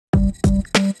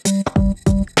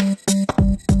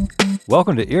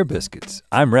Welcome to Ear Biscuits.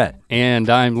 I'm Rhett. And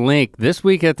I'm Link. This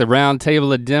week at the Round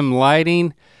Table of Dim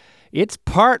Lighting, it's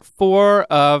part 4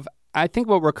 of, I think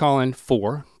what we're calling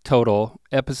 4 total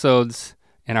episodes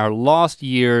in our Lost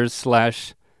Years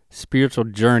 / Spiritual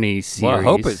Journey series.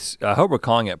 Well, I hope we're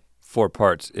calling it 4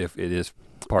 parts if it is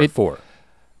part 4.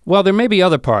 Well, there may be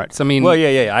other parts. I mean, well,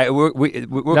 yeah. We're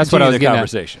that's what I was the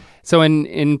conversation. So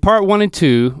in part 1 and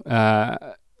 2,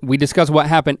 we discussed what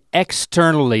happened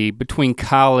externally between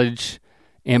college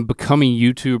and becoming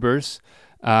YouTubers,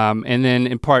 and then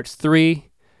in parts 3,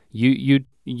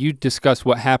 you discussed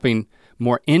what happened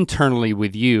more internally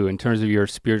with you in terms of your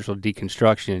spiritual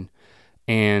deconstruction,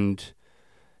 and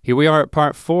here we are at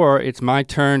part 4. It's my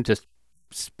turn to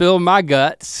spill my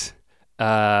guts,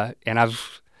 and I'm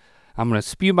gonna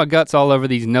spew my guts all over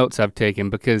these notes I've taken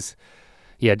because,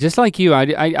 yeah, just like you,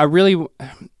 I really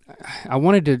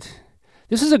wanted to.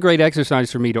 This is a great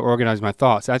exercise for me to organize my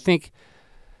thoughts. I think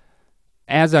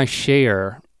as I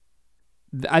share,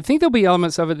 I think there'll be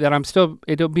elements of it that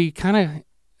it'll be kind of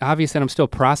obvious that I'm still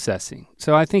processing.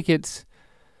 So I think it's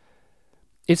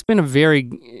been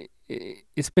very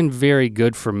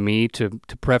good for me to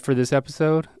prep for this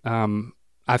episode.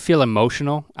 I feel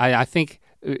emotional. I think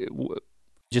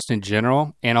just in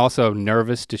general, and also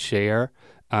nervous to share.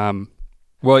 Well,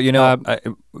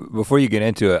 before you get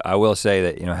into it, I will say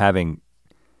that,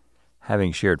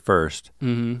 having shared first,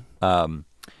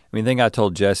 the thing I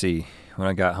told Jesse when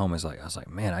I got home is I was like,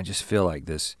 man, I just feel like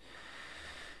this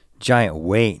giant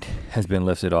weight has been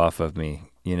lifted off of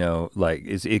me,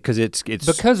 it's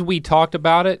because we talked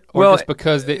about it, or just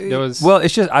because there was. Well,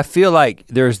 it's just I feel like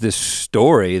there's this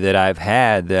story that I've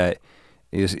had that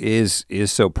is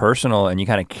so personal, and you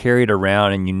kind of carry it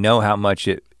around, and you know how much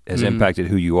it has impacted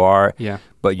who you are. Yeah.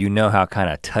 But you know how kind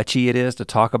of touchy it is to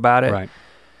talk about it. Right.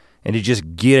 And to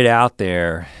just get it out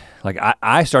there. Like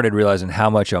I started realizing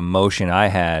how much emotion I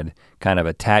had kind of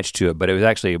attached to it, but it was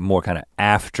actually more kind of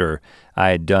after I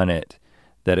had done it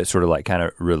that it sort of like kind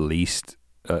of released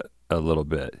a little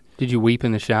bit. Did you weep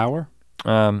in the shower?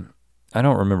 I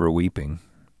don't remember weeping.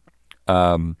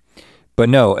 But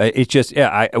no, it's just,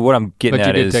 what I'm getting at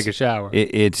is- But you did take a shower.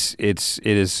 It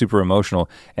is super emotional.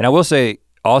 And I will say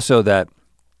also that,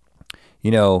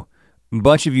 a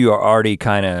bunch of you are already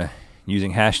kind of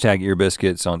using hashtag Ear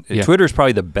Biscuits on Twitter is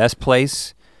probably the best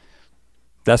place.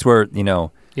 That's where,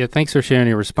 Yeah, thanks for sharing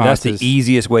your responses. That's the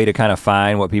easiest way to kind of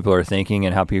find what people are thinking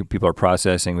and how people are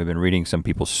processing. We've been reading some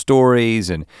people's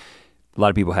stories, and a lot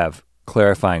of people have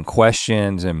clarifying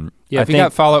questions. And if you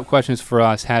got follow-up questions for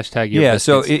us, hashtag Ear Biscuits.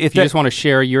 So if you just want to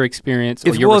share your experience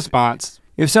or your response.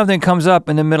 If something comes up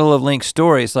in the middle of Link's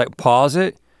story, it's like pause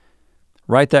it,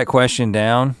 write that question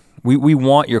down. We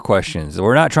want your questions.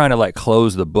 We're not trying to like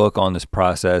close the book on this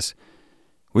process.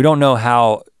 We don't know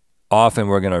how often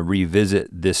we're gonna revisit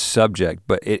this subject,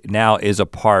 but it now is a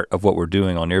part of what we're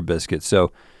doing on Ear Biscuits.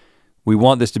 So we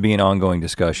want this to be an ongoing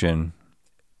discussion.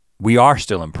 We are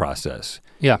still in process.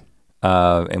 Yeah.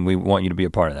 And we want you to be a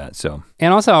part of that, so.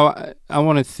 And also, I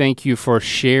wanna thank you for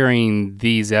sharing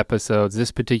these episodes,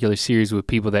 this particular series with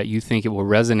people that you think it will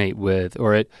resonate with,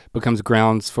 or it becomes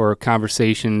grounds for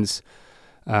conversations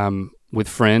with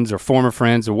friends or former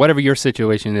friends or whatever your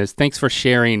situation is. Thanks for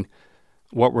sharing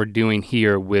what we're doing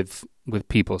here with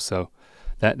people. So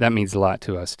that means a lot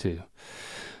to us too.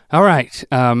 All right,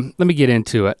 let me get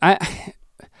into it.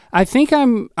 I think I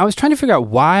was trying to figure out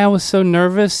why I was so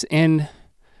nervous, and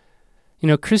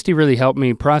Christy really helped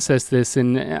me process this,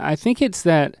 and I think it's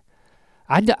that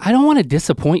I don't want to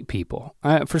disappoint people.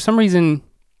 For some reason,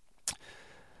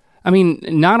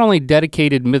 not only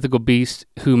dedicated mythical beasts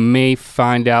who may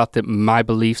find out that my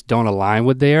beliefs don't align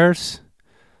with theirs,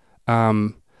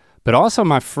 but also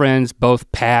my friends,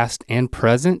 both past and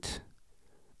present,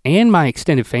 and my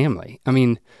extended family.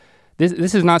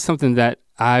 This is not something that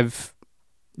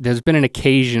there's been an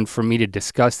occasion for me to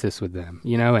discuss this with them,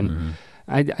 and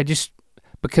I just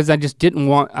didn't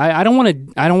want, I don't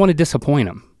want to disappoint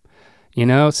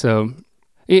them, so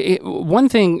one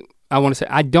thing I want to say,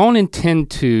 I don't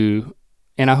intend to,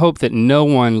 and I hope that no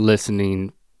one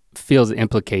listening feels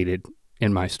implicated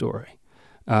in my story.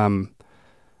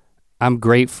 I'm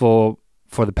grateful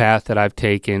for the path that I've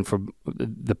taken, for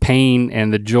the pain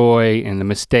and the joy and the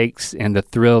mistakes and the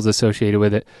thrills associated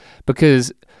with it,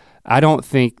 because I don't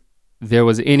think there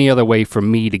was any other way for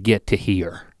me to get to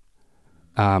here.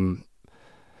 And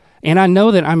I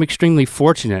know that I'm extremely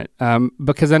fortunate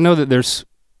because I know that there's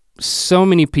so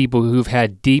many people who've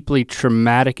had deeply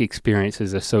traumatic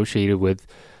experiences associated with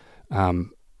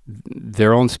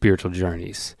their own spiritual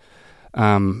journeys.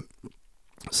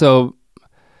 So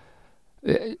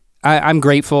I'm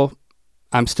grateful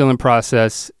I'm still in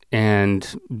process,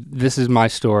 and this is my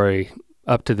story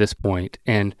up to this point.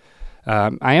 And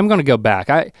I am gonna go back.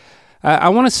 I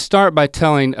wanna start by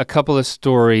telling a couple of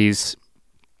stories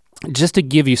just to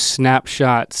give you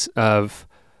snapshots of,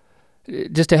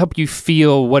 just to help you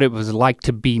feel what it was like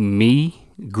to be me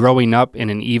growing up in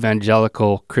an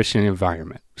evangelical Christian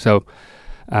environment. So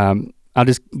I'll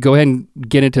just go ahead and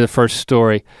get into the first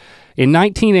story. In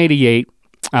 1988,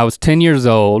 I was 10 years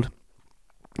old,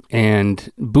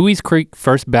 and Bowie's Creek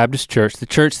First Baptist Church, the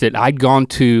church that I'd gone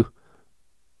to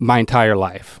my entire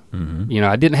life. Mm-hmm. You know,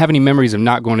 I didn't have any memories of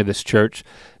not going to this church.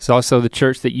 It's also the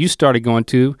church that you started going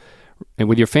to and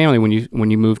with your family when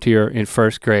you moved here in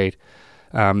first grade.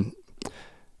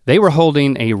 They were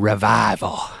holding a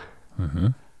revival, mm-hmm.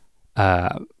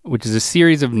 Which is a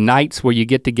series of nights where you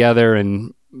get together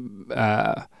and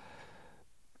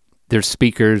there's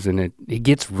speakers and it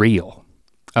gets real.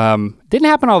 Didn't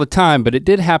happen all the time, but it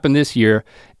did happen this year,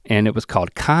 and it was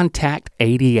called Contact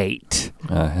 88.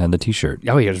 And the t-shirt.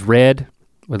 Oh, yeah, it was red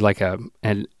with like a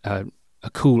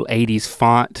cool 80s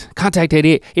font. Contact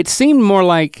 88. It seemed more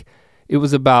like it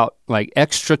was about like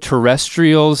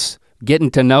extraterrestrials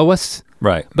getting to know us.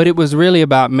 Right. But it was really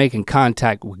about making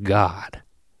contact with God,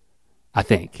 I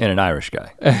think. And an Irish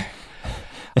guy.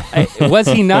 Was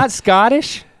he not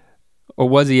Scottish or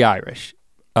was he Irish?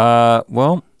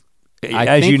 Well,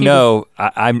 as you know,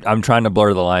 I'm trying to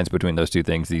blur the lines between those two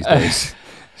things these days.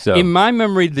 So in my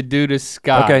memory, the dude is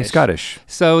Scottish. Okay, Scottish.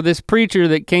 So this preacher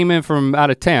that came in from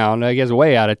out of town, I guess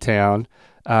way out of town,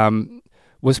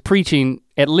 was preaching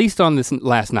at least on this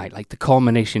last night, like the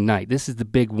culmination night. This is the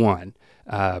big one.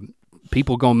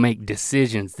 People gonna make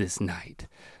decisions this night.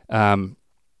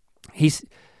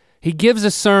 He gives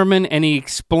a sermon and he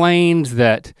explains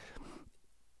that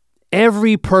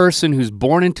every person who's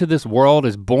born into this world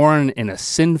is born in a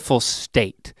sinful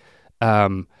state.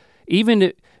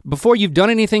 Even before you've done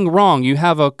anything wrong, you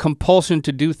have a compulsion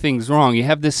to do things wrong. You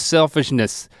have this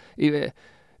selfishness.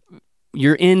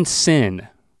 You're in sin,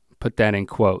 put that in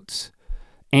quotes.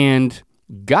 And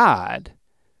God,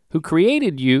 who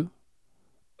created you,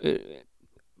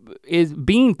 is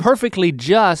being perfectly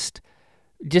just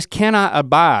cannot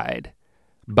abide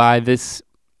by these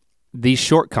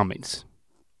shortcomings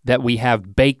that we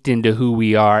have baked into who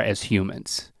we are as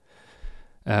humans.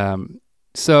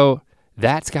 So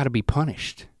that's gotta be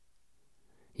punished.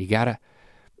 You gotta,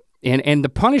 and the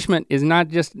punishment is not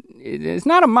just, it's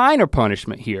not a minor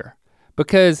punishment here,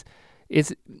 because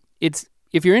it's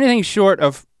if you're anything short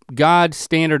of God's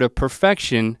standard of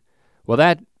perfection,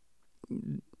 well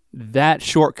that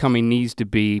shortcoming needs to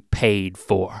be paid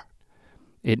for.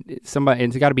 It's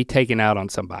gotta be taken out on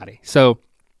somebody. So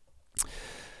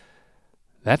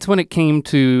that's when it came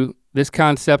to this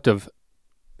concept of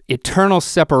eternal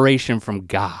separation from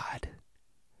God.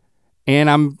 And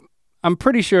I'm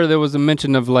pretty sure there was a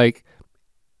mention of like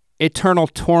eternal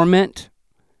torment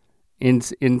in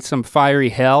some fiery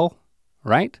hell,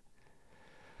 right?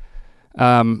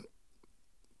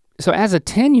 So as a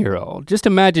 10-year-old, just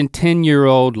imagine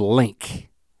 10-year-old Link.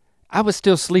 I was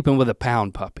still sleeping with a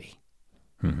pound puppy,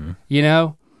 mm-hmm. You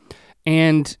know?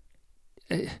 And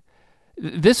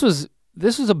this was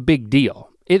a big deal.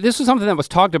 This was something that was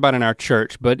talked about in our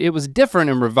church, but it was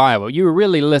different in revival. You were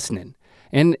really listening.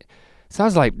 And so I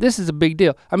was like, this is a big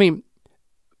deal. I mean,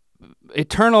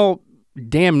 eternal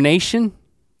damnation,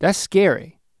 that's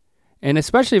scary. And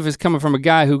especially if it's coming from a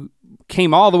guy who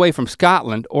came all the way from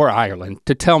Scotland or Ireland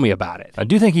to tell me about it. I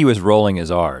do think he was rolling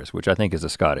his R's, which I think is a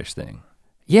Scottish thing.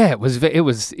 Yeah, it was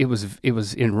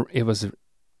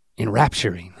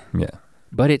enrapturing. Yeah.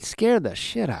 But it scared the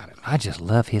shit out of me. I just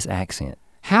love his accent.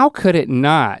 How could it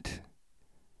not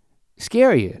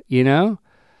scare you, you know?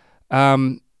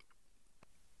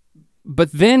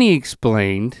 But then he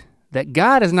explained that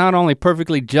God is not only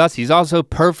perfectly just, he's also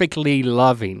perfectly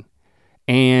loving.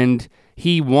 And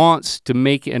he wants to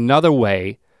make another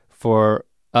way for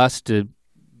us to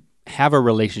have a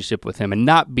relationship with him and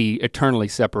not be eternally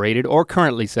separated or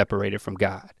currently separated from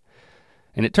God.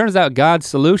 And it turns out God's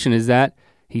solution is that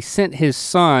he sent his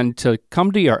son to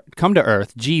come to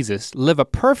earth, Jesus, live a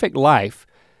perfect life,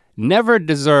 never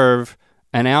deserve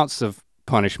an ounce of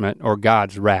punishment or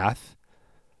God's wrath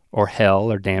or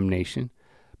hell or damnation,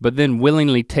 but then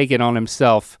willingly take it on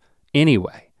himself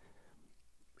anyway.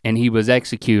 And he was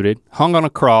executed, hung on a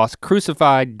cross,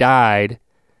 crucified, died,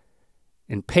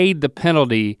 and paid the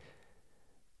penalty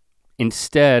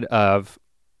instead of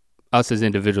us as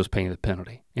individuals paying the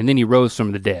penalty. And then he rose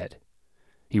from the dead.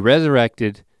 He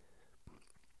resurrected,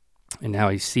 and now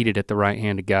he's seated at the right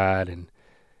hand of God, and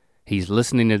he's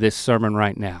listening to this sermon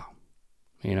right now,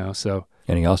 you know, so.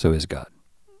 And he also is God.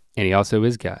 And he also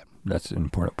is God. That's an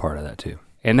important part of that too.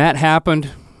 And that happened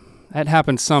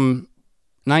some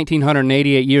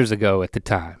 1988 years ago at the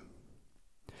time.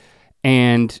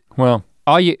 And well,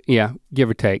 give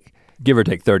or take. Give or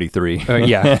take 33.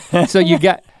 Yeah,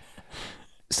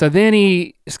 so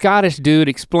then Scottish dude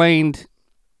explained,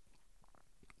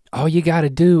 all you gotta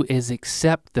do is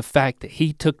accept the fact that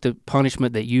he took the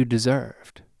punishment that you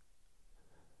deserved.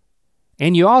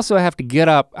 And you also have to get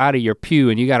up out of your pew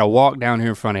and you gotta walk down here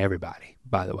in front of everybody,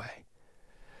 by the way.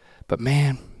 But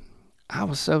man, I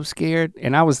was so scared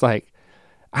and I was like,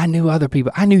 I knew other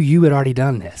people, I knew you had already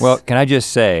done this. Well, can I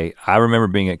just say, I remember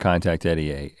being at Contact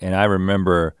 88 and I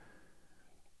remember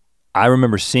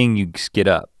seeing you get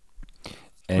up.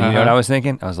 And you know what I was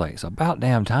thinking? I was like, it's about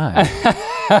damn time.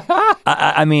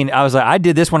 I mean, I was like, I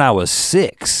did this when I was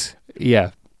 6.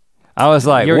 Yeah. I was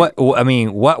like,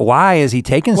 why is he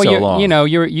taking so long? You know,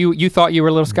 you thought you were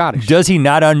a little Scottish. Does he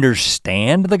not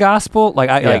understand the gospel?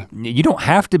 Like, you don't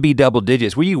have to be double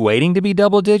digits. Were you waiting to be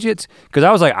double digits? Because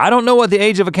I was like, I don't know what the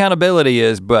age of accountability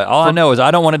is, but all I know is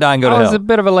I don't want to die and go to hell. I was a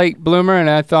bit of a late bloomer and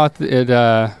I thought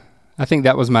I think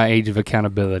that was my age of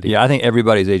accountability. Yeah, I think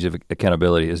everybody's age of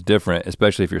accountability is different,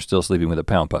 especially if you're still sleeping with a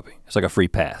pound puppy. It's like a free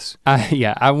pass. By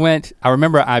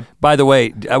the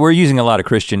way, we're using a lot of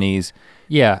Christianese.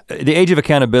 Yeah. The age of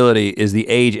accountability is the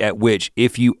age at which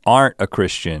if you aren't a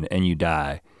Christian and you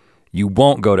die, you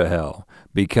won't go to hell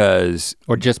because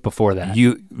or just before that.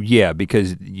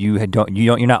 Because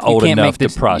you're not old enough to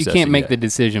process. You can't make the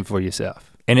decision for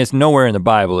yourself. And it's nowhere in the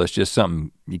Bible, it's just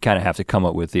something you kind of have to come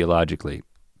up with theologically.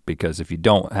 Because if you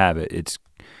don't have it, it's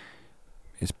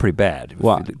pretty bad.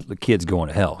 Well, the kid's going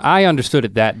to hell. I understood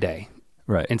it that day.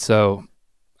 Right. And so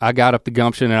I got up the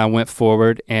gumption and I went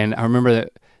forward and I remember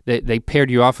that they paired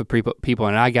you off with people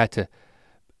and I got to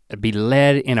be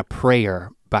led in a prayer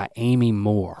by Amy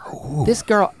Moore. Ooh, this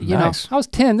girl, you know, I was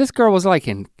 10, this girl was like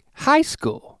in high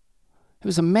school. It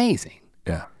was amazing.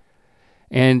 Yeah.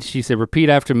 And she said, repeat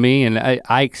after me, and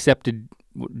I accepted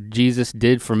what Jesus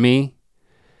did for me.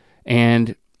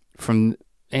 And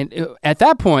at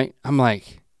that point, I'm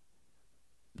like,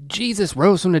 Jesus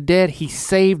rose from the dead, he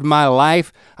saved my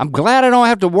life. I'm glad I don't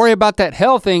have to worry about that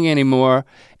hell thing anymore.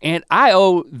 And I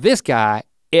owe this guy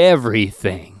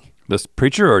everything. This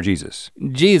preacher or Jesus?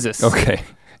 Jesus. Okay.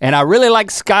 And I really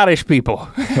like Scottish people.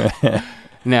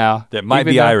 Now. That might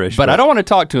be Irish. But I don't want to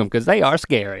talk to them because they are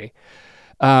scary.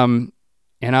 And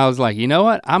I was like, you know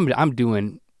what? I'm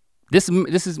doing, this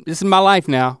is my life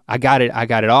now. I got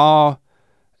it all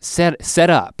set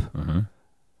up. Mm-hmm.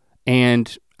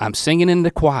 And I'm singing in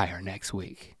the choir next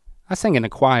week. I sang in the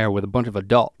choir with a bunch of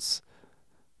adults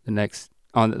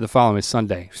on the following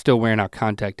Sunday, still wearing our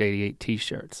Contact 88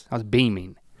 t-shirts. I was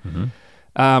beaming. Mm-hmm.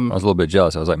 I was a little bit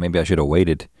jealous. I was like, maybe I should have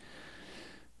waited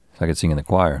so I could sing in the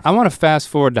choir. I want to fast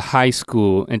forward to high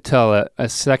school and tell a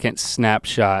second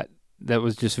snapshot that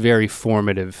was just very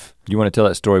formative. You want to tell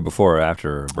that story before or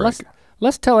after a break?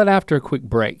 Let's tell it after a quick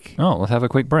break. Oh, let's have a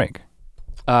quick break.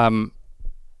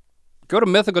 Go to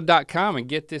mythical.com and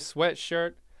get this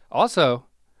sweatshirt. Also,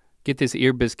 get this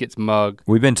Ear Biscuits mug.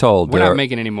 We've been told we're not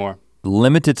making any more.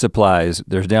 Limited supplies.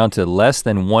 There's down to less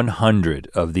than 100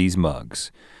 of these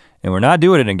mugs. And we're not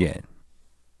doing it again.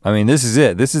 I mean, this is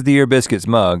it. This is the Ear Biscuits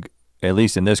mug, at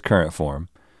least in this current form.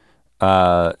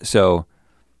 So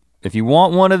if you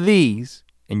want one of these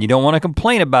and you don't want to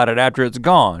complain about it after it's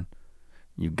gone,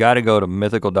 you've got to go to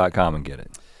mythical.com and get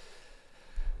it.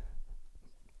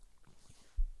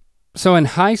 So in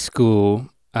high school,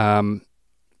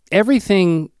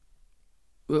 everything,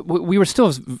 we were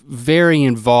still very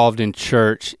involved in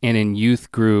church and in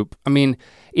youth group. I mean,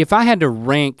 if I had to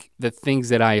rank the things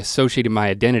that I associated my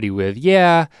identity with,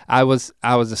 yeah, I was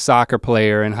a soccer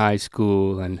player in high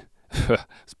school and I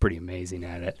was pretty amazing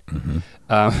at it. Mm-hmm.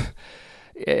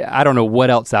 I don't know what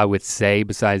else I would say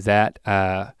besides that,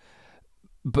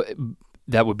 but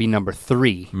that would be number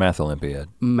 3. Math Olympiad.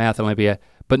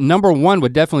 But number 1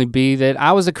 would definitely be that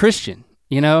I was a Christian.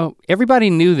 You know, everybody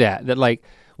knew that like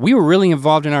we were really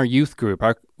involved in our youth group.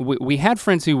 We had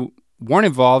friends who weren't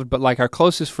involved, but like our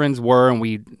closest friends were, and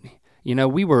we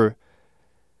were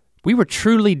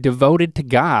truly devoted to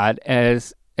God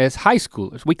as high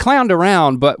schoolers. We clowned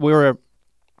around, but we were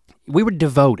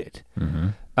devoted. Mm-hmm.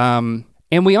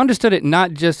 And we understood it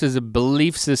not just as a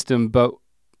belief system, but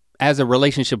as a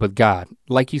relationship with God.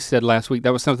 Like you said last week,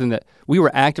 that was something that we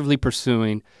were actively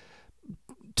pursuing,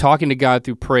 talking to God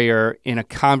through prayer in a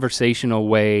conversational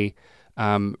way,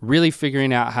 really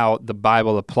figuring out how the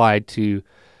Bible applied to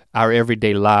our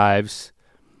everyday lives.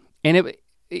 And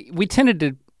we tended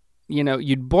to,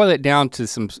 you'd boil it down to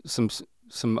some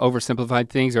oversimplified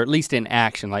things, or at least in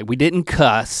action. Like we didn't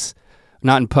cuss,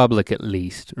 not in public at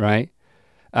least, right?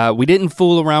 We didn't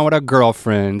fool around with our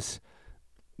girlfriends,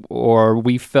 or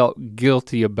we felt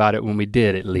guilty about it when we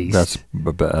did at least.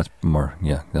 That's more,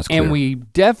 yeah, that's clear. And we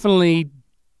definitely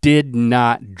did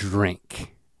not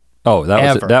drink. Oh,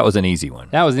 that was an easy one.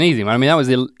 That was an easy one. I mean,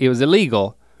 it was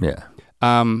illegal. Yeah.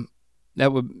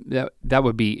 That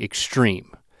would be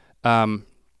extreme.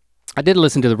 I did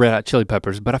listen to the Red Hot Chili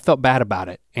Peppers, but I felt bad about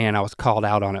it, and I was called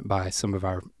out on it by some of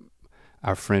our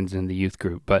friends in the youth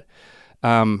group. But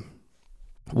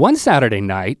one Saturday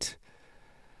night,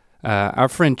 our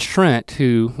friend Trent,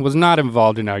 who was not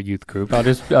involved in our youth group, I'll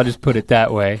just put it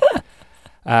that way,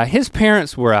 his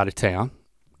parents were out of town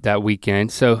that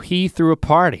weekend, so he threw a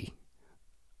party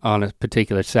on a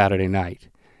particular Saturday night.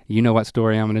 You know what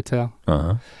story I'm gonna tell?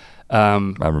 Uh-huh.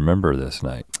 I remember this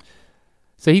night.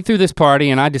 So he threw this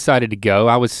party and I decided to go.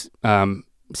 I was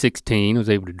 16, was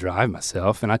able to drive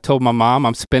myself, and I told my mom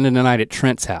I'm spending the night at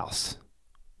Trent's house.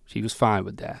 She was fine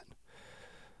with that.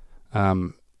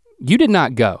 You did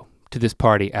not go to this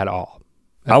party at all.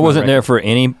 I wasn't there for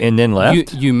any and then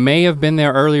left? You may have been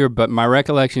there earlier, but my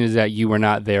recollection is that you were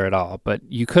not there at all, but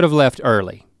you could have left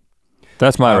early.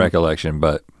 That's my recollection,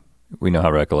 but we know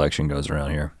how recollection goes around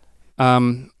here.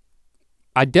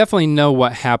 I definitely know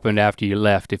what happened after you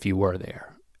left if you were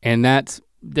there. And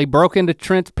they broke into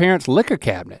Trent's parents' liquor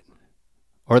cabinet.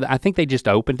 Or I think they just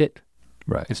opened it.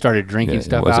 Right. And started drinking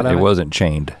stuff out of it. It wasn't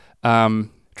chained.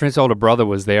 Trent's older brother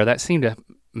was there. That seemed to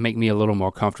make me a little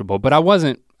more comfortable, but I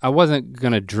wasn't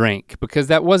gonna drink because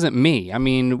that wasn't me. I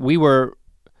mean,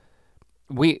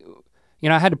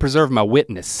 I had to preserve my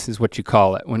witness is what you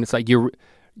call it. When it's like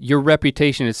your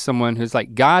reputation as someone who's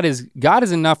like, God is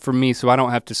enough for me so I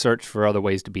don't have to search for other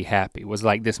ways to be happy. It was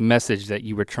like this message that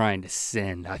you were trying to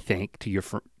send, I think, to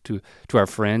our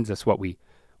friends. That's what we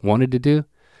wanted to do.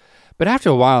 But after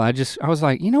a while, I was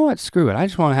like, you know what, screw it. I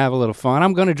just wanna have a little fun.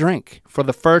 I'm gonna drink for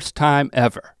the first time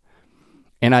ever.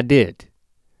 And I did,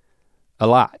 a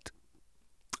lot.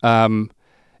 The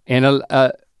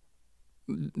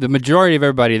majority of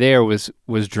everybody there was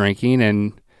drinking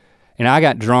and I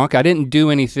got drunk. I didn't do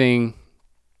anything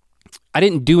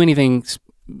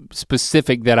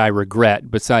specific that I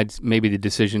regret besides maybe the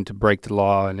decision to break the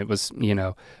law, and it was,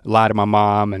 lie to my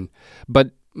mom but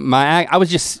I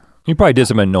was just. You probably did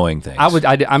some annoying things.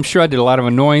 I'm sure I did a lot of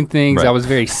annoying things. Right. I was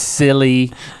very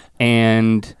silly,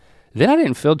 and then I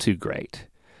didn't feel too great.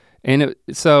 And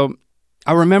so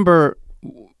I remember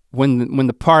when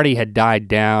the party had died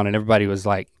down and everybody was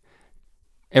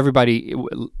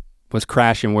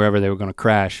crashing wherever they were gonna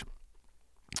crash.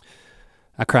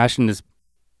 I crashed in this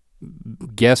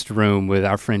guest room with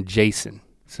our friend Jason.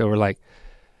 So we're like,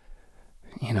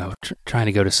 trying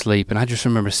to go to sleep. And I just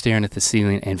remember staring at the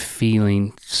ceiling and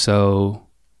feeling so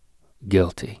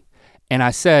guilty. And I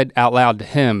said out loud to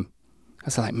him, I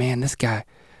was like, man, this guy,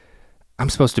 I'm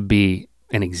supposed to be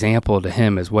an example to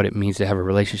him as what it means to have a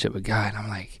relationship with God. And I'm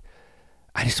like,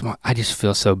 I just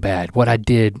feel so bad. What I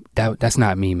did, that's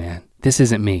not me, man. This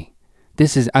isn't me. I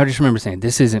just remember saying,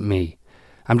 this isn't me.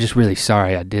 I'm just really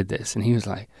sorry I did this. And he was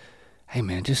like, hey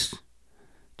man, just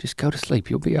go to sleep.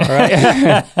 You'll be all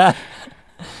right.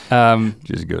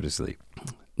 Just go to sleep.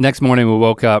 Next morning we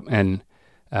woke up and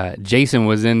Jason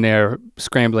was in there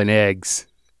scrambling eggs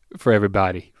for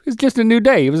everybody. It was just a new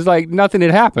day. It was like nothing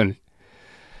had happened.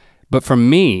 But for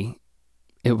me,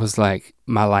 it was like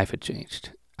my life had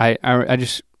changed. I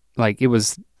just, like, it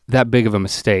was that big of a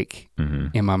mistake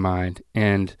in my mind.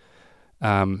 And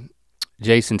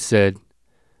Jason said,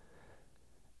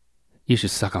 you should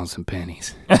suck on some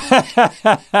pennies.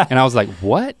 And I was like,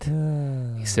 what?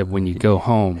 He said, when you go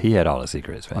home. He had all the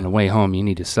secrets, man. On the way home, you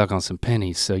need to suck on some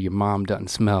pennies so your mom doesn't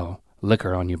smell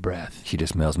liquor on your breath. She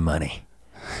just smells money.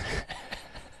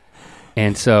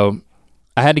 And so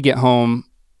I had to get home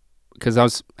because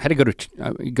had to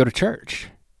go to church.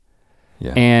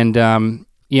 Yeah. And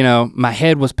my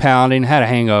head was pounding, had a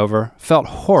hangover, felt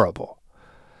horrible.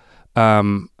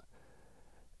 And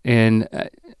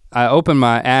I opened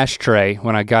my ashtray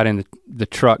when I got in the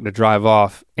truck to drive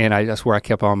off, and that's where I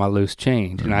kept all my loose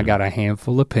change. And I got a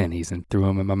handful of pennies and threw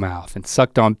them in my mouth and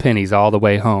sucked on pennies all the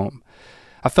way home.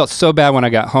 I felt so bad when I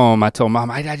got home. I told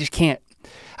Mom, I just can't.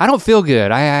 I don't feel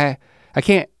good. I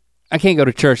can't go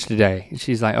to church today. And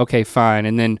she's like, okay,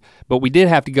 fine. But we did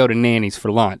have to go to Nanny's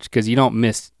for lunch because you don't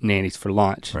miss Nanny's for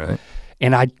lunch. Right.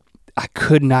 And I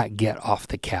could not get off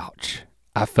the couch.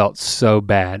 I felt so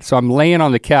bad. So I'm laying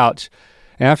on the couch.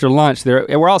 And after lunch,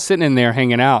 we're all sitting in there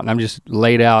hanging out, and I'm just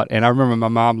laid out. And I remember my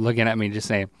mom looking at me and just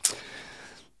saying,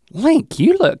 Link,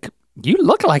 you look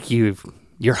like you're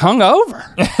hungover.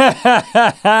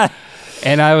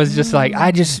 And I was just like,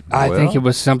 I think it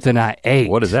was something I ate.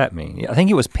 What does that mean? I think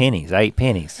it was pennies. I ate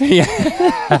pennies. Yeah.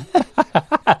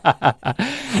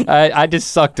 I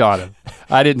just sucked on them.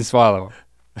 I didn't swallow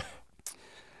them.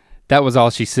 That was all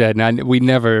she said, and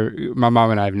my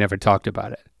mom and I have never talked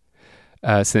about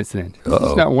it since then.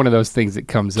 It's not one of those things that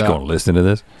comes up. You gonna listen to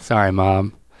this? Sorry,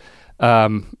 Mom.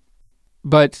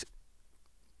 But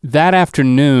that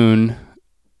afternoon,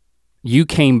 you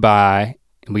came by,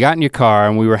 and we got in your car,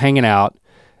 and we were hanging out,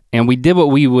 and we did what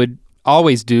we would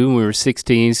always do when we were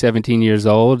 16, 17 years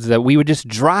old, is that we would just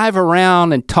drive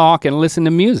around and talk and listen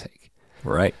to music.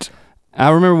 Right. I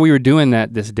remember we were doing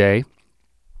that this day,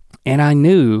 and I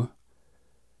knew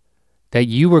that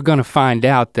you were gonna find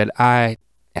out that I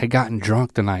had gotten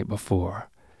drunk the night before.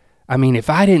 I mean, if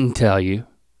I didn't tell you,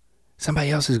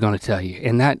 somebody else is gonna tell you,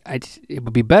 and it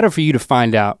would be better for you to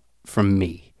find out from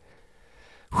me.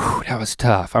 Whew, that was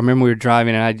tough. I remember we were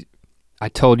driving, and I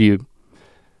told you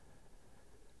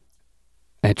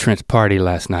at Trent's party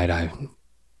last night,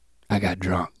 I got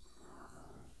drunk.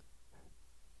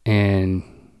 And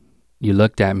you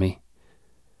looked at me,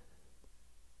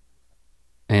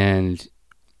 and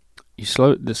you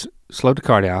slowed the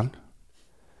car down,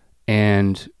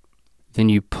 and then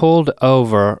you pulled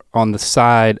over on the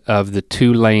side of the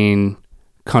 2-lane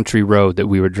country road that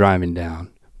we were driving down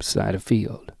beside a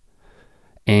field.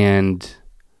 And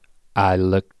I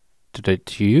looked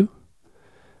at you,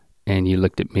 and you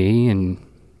looked at me, and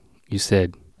you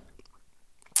said,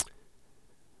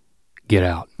 "Get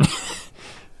out."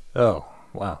 Oh,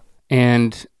 wow.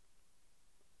 And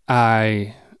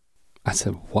I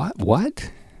said,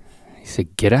 what? He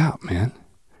said, "Get out, man."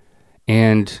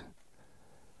 And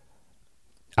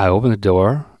I opened the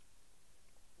door,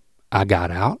 I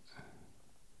got out,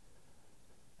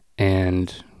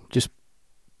 and just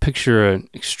picture an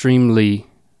extremely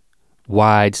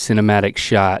wide cinematic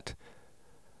shot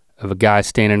of a guy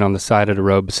standing on the side of the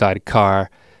road beside a car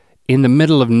in the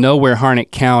middle of nowhere,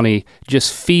 Harnett County,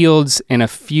 just fields and a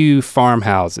few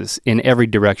farmhouses in every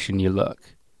direction you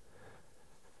look.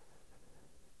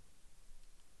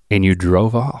 And you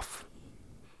drove off.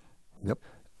 Yep.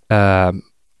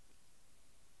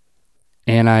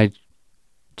 And I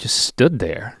just stood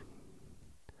there.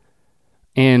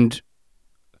 And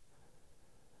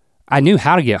I knew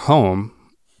how to get home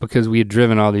because we had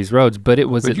driven all these roads, but it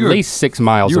was at least 6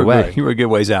 miles away. You were a good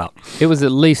ways out. It was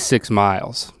at least 6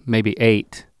 miles, maybe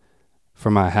 8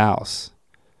 from my house.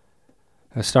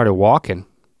 I started walking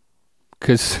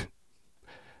because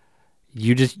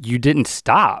you didn't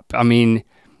stop. I mean,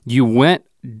 you went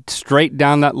straight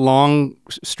down that long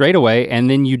straightaway and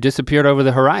then you disappeared over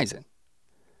the horizon.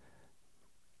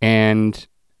 And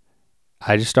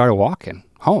I just started walking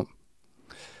home.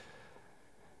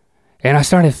 And I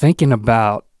started thinking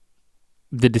about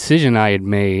the decision I had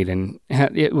made, and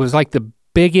it was like the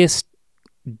biggest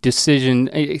decision.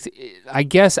 I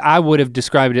guess I would have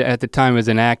described it at the time as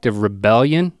an act of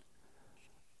rebellion.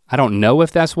 I don't know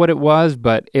if that's what it was,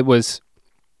 but it was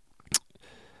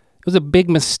a big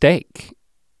mistake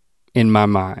in my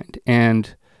mind.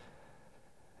 And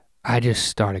I just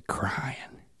started crying,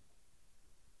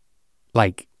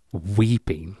 like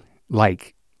weeping,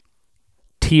 like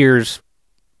tears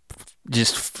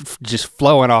just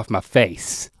flowing off my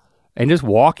face, and just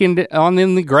walking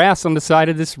in the grass on the side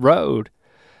of this road.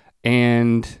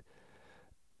 And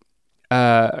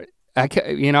I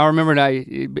remember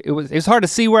it was hard to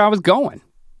see where I was going,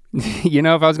 if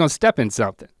I was gonna step in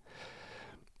something.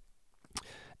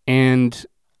 And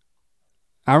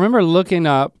I remember looking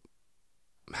up,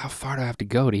 how far do I have to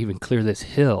go to even clear this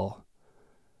hill?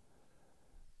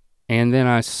 And then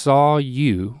I saw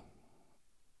you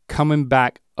coming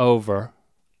back over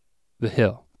the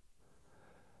hill.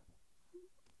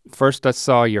 First I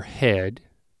saw your head,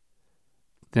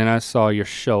 then I saw your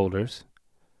shoulders,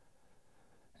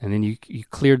 and then you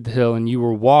cleared the hill and you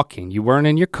were walking. You weren't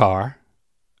in your car,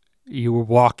 you were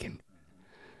walking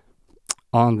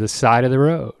on the side of the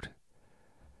road.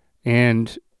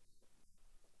 And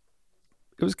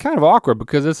it was kind of awkward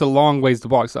because it's a long ways to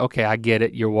walk. So, okay, I get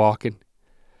it, you're walking.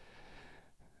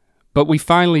 But we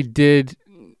finally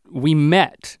we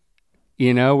met,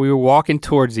 we were walking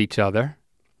towards each other,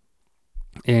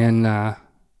 and I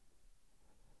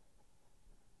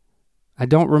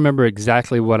don't remember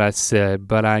exactly what I said,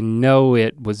 but I know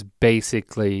it was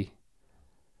basically,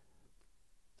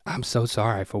 "I'm so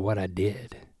sorry for what I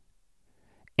did."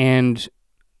 And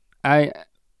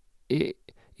it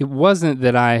wasn't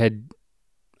that I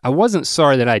wasn't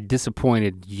sorry that I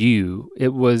disappointed you.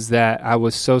 It was that I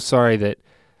was so sorry that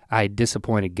I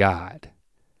disappointed God.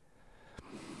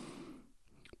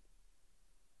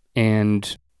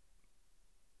 And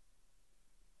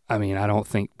I mean, I don't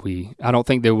think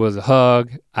there was a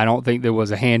hug. I don't think there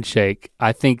was a handshake.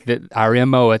 I think that our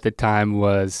MO at the time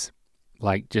was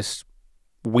like just,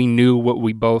 we knew what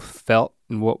we both felt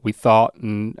and what we thought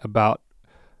and about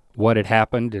what had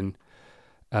happened. And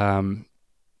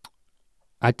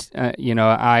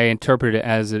I interpret it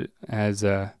as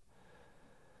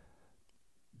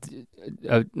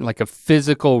like a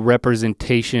physical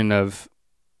representation of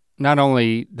not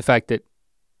only the fact that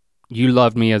you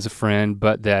loved me as a friend,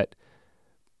 but that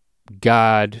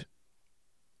God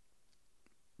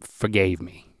forgave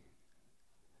me.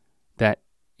 That,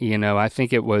 I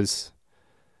think it was,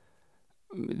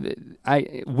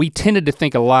 we tended to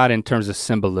think a lot in terms of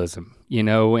symbolism,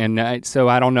 and so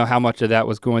I don't know how much of that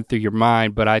was going through your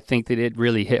mind, but I think that it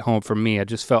really hit home for me. I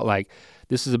just felt like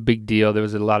this is a big deal. There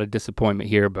was a lot of disappointment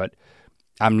here, but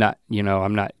I'm not,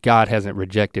 God hasn't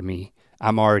rejected me.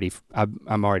 I'm already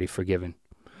forgiven.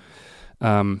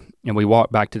 And we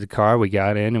walked back to the car, we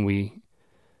got in and we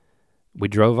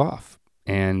drove off.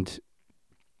 And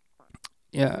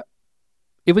yeah,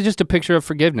 it was just a picture of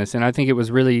forgiveness, and I think it was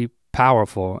really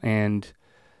powerful. And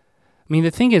I mean,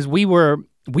 the thing is, we were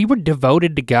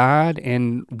devoted to God,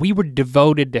 and we were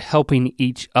devoted to helping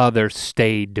each other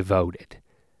stay devoted.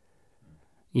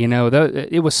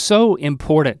 It was so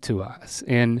important to us,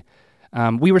 and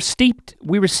we were steeped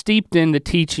in the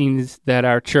teachings that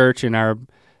our church and our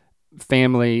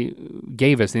family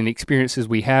gave us and the experiences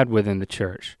we had within the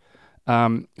church.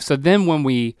 So then when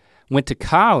we went to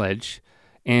college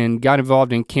and got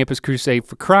involved in Campus Crusade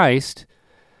for Christ,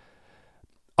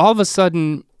 all of a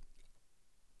sudden,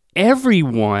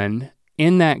 everyone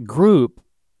in that group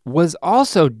was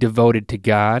also devoted to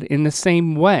God in the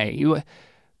same way.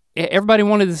 Everybody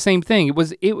wanted the same thing. It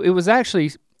was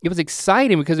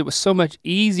exciting because it was so much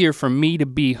easier for me to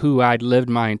be who I'd lived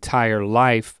my entire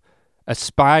life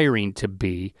aspiring to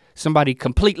be, somebody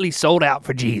completely sold out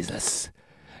for Jesus.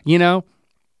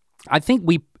 I think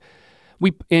we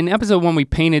in episode 1 we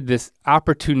painted this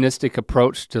opportunistic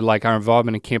approach to like our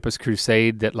involvement in Campus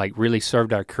Crusade that like really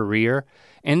served our career.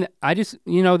 And I just,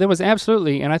 there was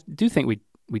absolutely, and I do think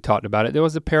we talked about it, there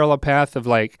was a parallel path of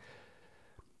like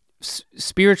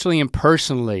spiritually and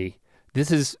personally,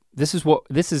 this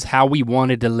is how we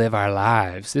wanted to live our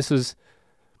lives. This is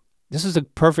a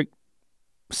perfect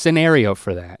scenario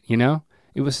for that,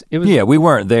 It was Yeah, we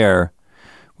weren't there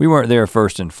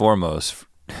first and foremost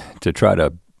to try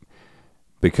to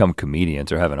become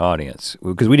comedians or have an audience,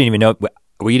 because we didn't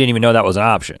even know that was an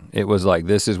option. It was like,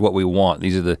 this is what we want.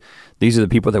 These are the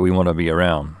people that we want to be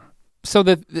around. So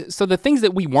the things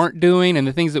that we weren't doing and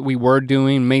the things that we were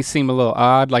doing may seem a little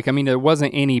odd. Like, I mean, there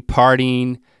wasn't any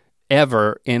partying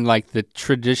ever in like the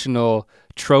traditional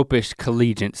tropish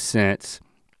collegiate sense.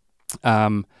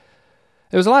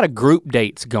 There was a lot of group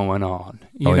dates going on.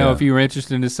 If you were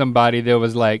interested in somebody, there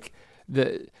was like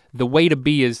the way to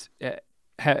be as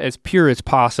pure as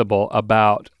possible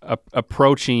about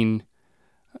approaching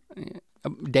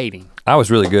dating. I was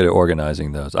really good at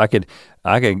organizing those. I could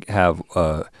have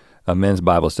a men's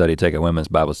Bible study, take a women's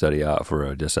Bible study out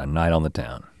for just a night on the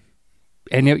town.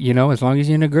 And as long as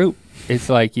you're in a group, it's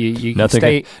like you can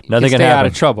stay out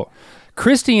of trouble.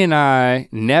 Christy and I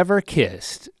never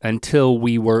kissed until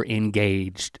we were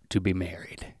engaged to be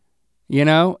married.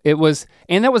 It was,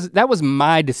 and that was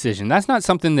my decision. That's not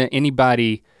something that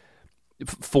anybody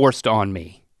forced on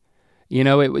me.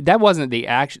 That wasn't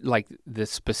the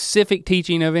specific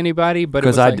teaching of anybody, but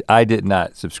because I did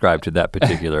not subscribe to that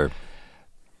particular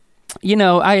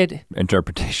I had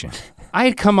interpretation. I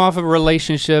had come off of a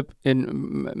relationship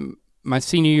in my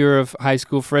senior year of high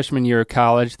school, freshman year of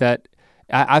college, that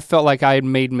I felt like I had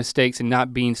made mistakes in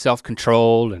not being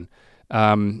self-controlled,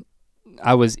 and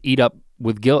I was eat up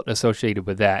with guilt associated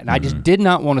with that. And I just did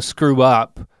not want to screw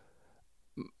up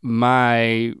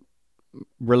my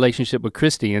relationship with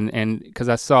Christy, and because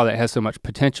I saw that it has so much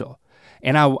potential.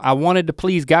 And I wanted to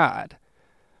please God,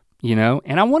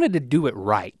 and I wanted to do it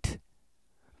right.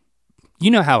 You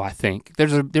know how I think.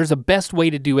 There's a best way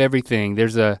to do everything.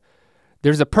 There's a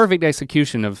perfect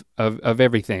execution of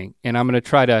everything, and I'm gonna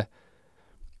try to.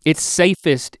 It's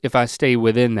safest if I stay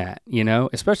within that,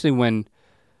 especially when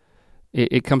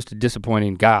it comes to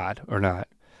disappointing God or not.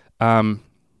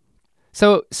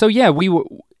 So yeah, we were.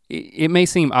 It may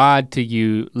seem odd to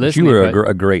you listening. But you were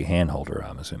a great handholder,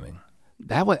 I'm assuming.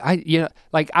 That was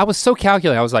I was so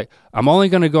calculated. I was like, I'm only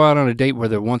gonna go out on a date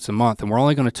with her once a month, and we're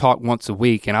only gonna talk once a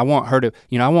week, and I want her to,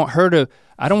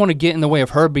 I don't want to get in the way of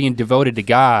her being devoted to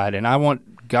God, and I want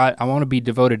to be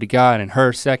devoted to God and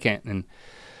her second.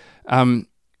 And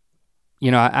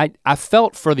I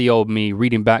felt for the old me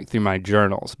reading back through my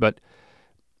journals, but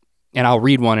and I'll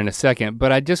read one in a second,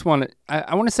 but I just want to,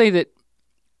 I want to say that,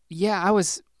 yeah, I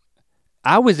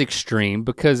was extreme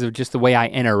because of just the way I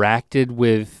interacted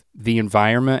with the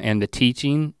environment and the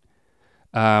teaching.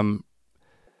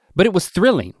 But it was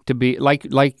thrilling to be, like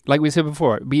we said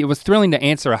before, it was thrilling to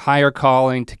answer a higher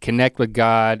calling, to connect with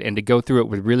God, and to go through it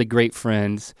with really great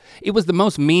friends. It was the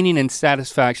most meaning and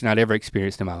satisfaction I'd ever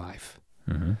experienced in my life,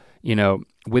 you know,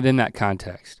 within that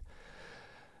context.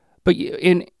 But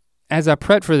as I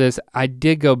prepped for this, I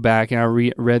did go back and I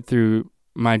read through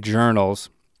my journals,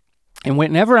 and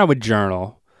whenever I would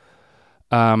journal,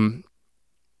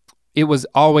 it was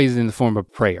always in the form of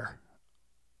prayer.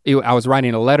 I was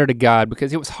writing a letter to God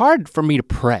because it was hard for me to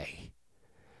pray.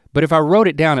 But if I wrote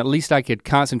it down, at least I could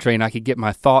concentrate and I could get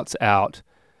my thoughts out,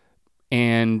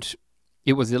 and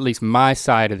it was at least my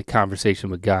side of the conversation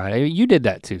with God. You did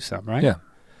that too some, right? Yeah.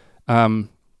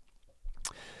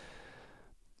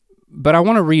 But I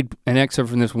wanna read an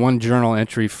excerpt from this one journal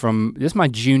entry from, this is my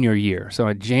junior year, so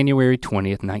on January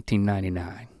 20th,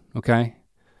 1999, okay?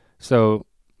 So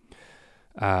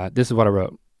this is what I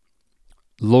wrote.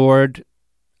 Lord,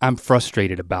 I'm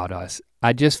frustrated about us.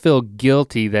 I just feel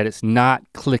guilty that it's not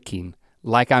clicking,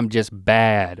 like I'm just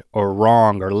bad or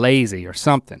wrong or lazy or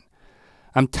something.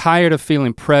 I'm tired of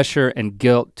feeling pressure and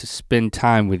guilt to spend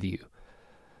time with you.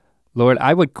 Lord,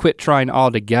 I would quit trying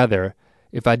altogether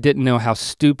if I didn't know how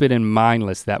stupid and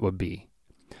mindless that would be.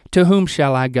 To whom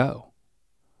shall I go?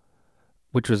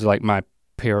 Which was like my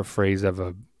paraphrase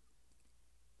of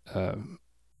a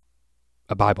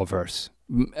Bible verse.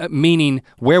 Meaning,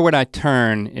 where would I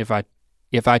turn if I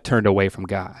turned away from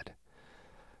God?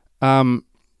 And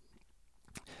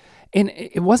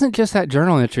it wasn't just that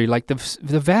journal entry. Like the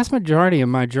vast majority of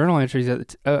my journal entries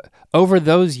over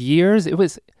those years, it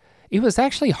was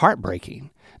actually heartbreaking.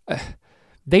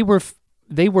 They were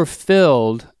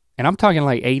filled, and I'm talking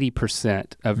like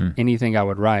 80% of anything I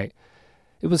would write.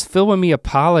 It was filled with me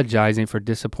apologizing for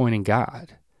disappointing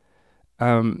God.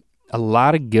 A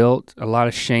lot of guilt, a lot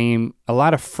of shame, a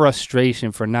lot of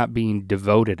frustration for not being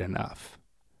devoted enough.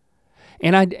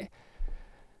 And I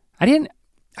didn't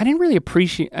really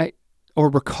appreciate or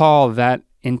recall that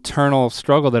internal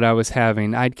struggle that I was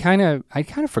having. I'd kind of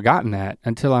forgotten that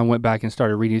until I went back and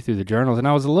started reading through the journals, and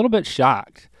I was a little bit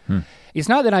shocked. It's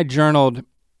not that I journaled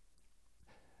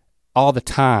all the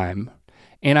time,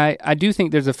 and I do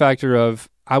think there's a factor of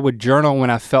I would journal when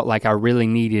I felt like I really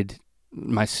needed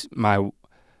my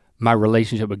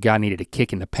relationship with God needed a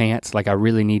kick in the pants, like I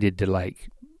really needed to like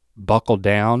buckle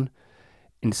down.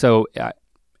 And so,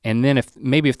 and then if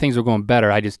things were going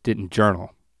better, I just didn't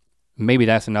journal. Maybe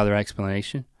that's another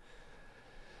explanation.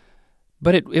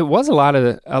 But it was a lot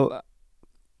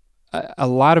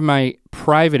of my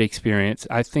private experience,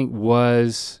 I think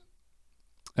was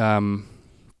kind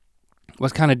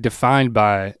of defined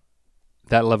by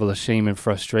that level of shame and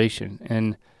frustration.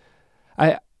 And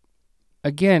I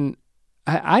don't,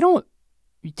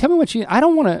 tell me what I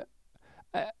don't wanna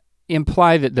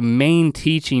imply that the main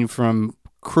teaching from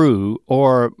Crew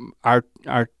or our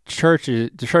church, the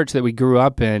church that we grew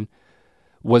up in,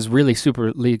 was really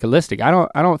super legalistic. I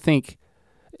don't think,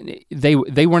 they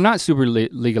were not super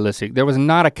legalistic. There was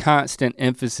not a constant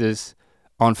emphasis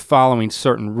on following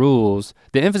certain rules.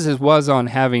 The emphasis was on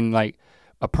having like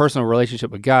a personal relationship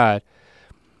with God,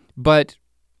 but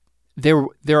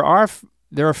there are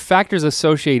factors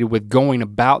associated with going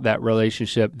about that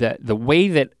relationship that the way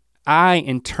that I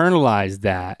internalized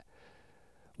that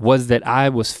was that I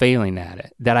was failing at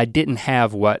it, that I didn't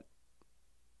have what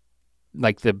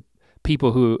like the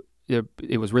people who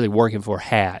it was really working for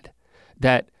had,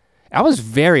 that I was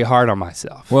very hard on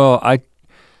myself. Well,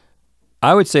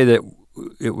 I would say that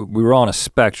we were on a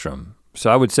spectrum.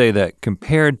 So I would say that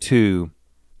compared to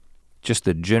just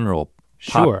the general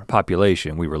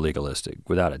population, we were legalistic,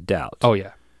 without a doubt. Oh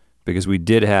yeah. Because we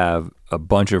did have a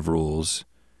bunch of rules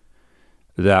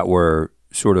that were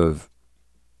sort of,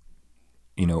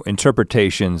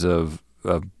 interpretations of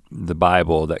the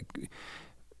Bible that,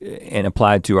 and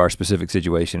applied to our specific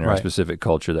situation and our specific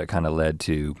culture, that kind of led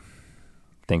to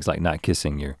things like not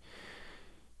kissing your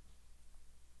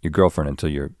girlfriend until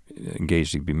you're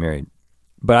engaged to be married.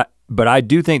 But I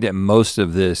do think that most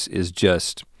of this is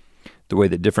just the way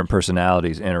that different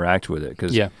personalities interact with it.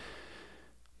 'Cause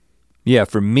yeah,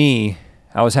 for me,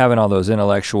 I was having all those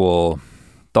intellectual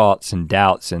thoughts and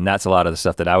doubts, and that's a lot of the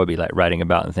stuff that I would be like writing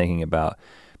about and thinking about.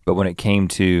 But when it came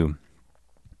to,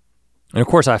 and of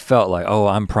course I felt like, oh,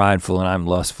 I'm prideful and I'm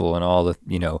lustful and all the,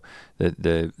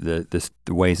 the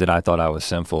ways that I thought I was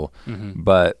sinful.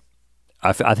 But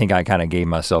I think I kind of gave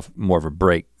myself more of a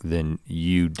break than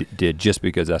you did, just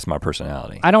because that's my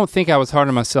personality. I don't think I was hard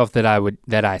on myself that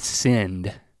I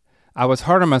sinned. I was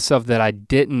hard on myself that I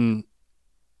didn't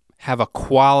have a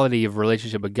quality of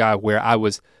relationship with God where I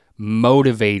was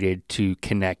motivated to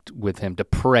connect with him, to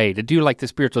pray, to do like the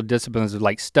spiritual disciplines of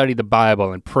like study the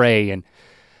Bible and pray, and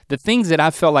the things that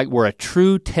I felt like were a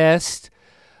true test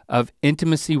of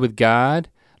intimacy with God,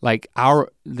 like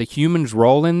the human's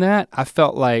role in that. I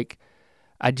felt like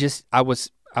I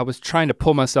was trying to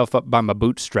pull myself up by my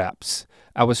bootstraps.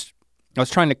 I was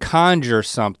trying to conjure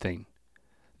something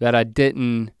that I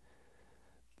didn't,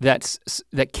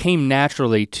 that came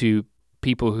naturally to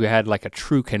people who had like a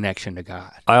true connection to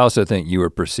God. I also think you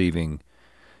were perceiving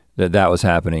that was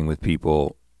happening with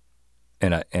people,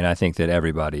 and I think that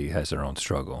everybody has their own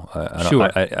struggle.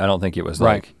 I don't think it was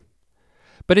right. like.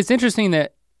 But it's interesting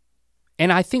that,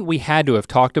 and I think we had to have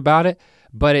talked about it,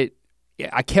 but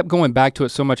I kept going back to it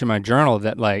so much in my journal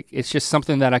that like, it's just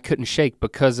something that I couldn't shake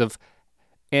because of,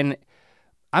 and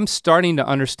I'm starting to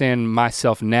understand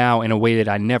myself now in a way that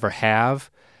I never have.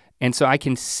 And so I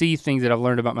can see things that I've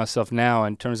learned about myself now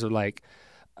in terms of like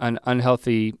an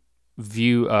unhealthy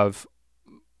view of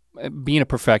being a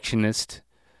perfectionist,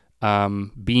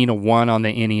 being a 1 on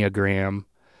the Enneagram,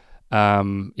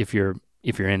 if you're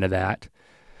into that.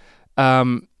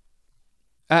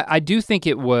 I do think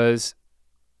it was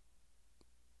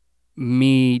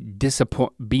me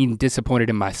being disappointed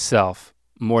in myself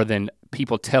more than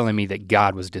people telling me that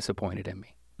God was disappointed in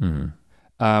me.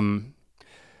 Mm-hmm.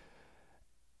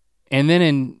 And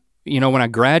then when I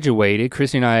graduated,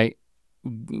 Christy and I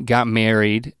got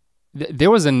married, there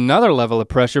was another level of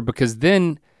pressure because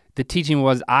then the teaching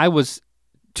was I was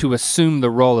to assume the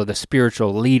role of the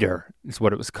spiritual leader, is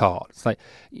what it was called. It's like,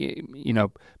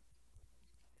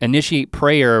 initiate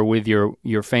prayer with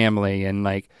your family and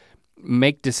like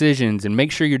make decisions and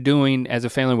make sure you're doing as a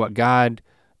family what God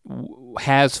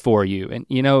has for you. And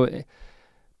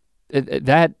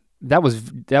that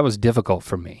was difficult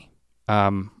for me.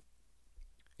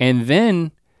 And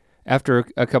then after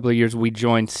a couple of years, we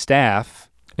joined staff.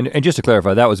 And just to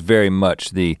clarify, that was very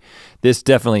much this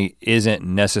definitely isn't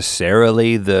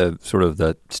necessarily the sort of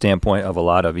the standpoint of a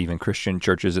lot of even Christian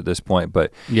churches at this point,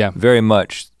 but yeah, very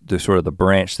much the sort of the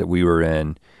branch that we were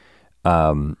in.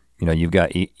 You've got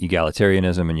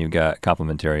egalitarianism and you've got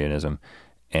complementarianism.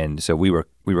 And so we were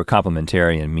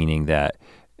complementarian, meaning that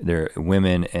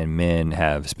women and men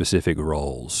have specific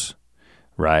roles.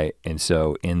 Right, and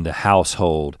so in the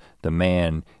household, the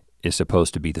man is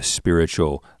supposed to be the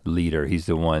spiritual leader. He's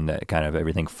the one that kind of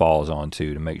everything falls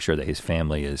onto to make sure that his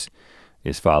family is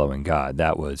following God.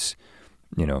 That was,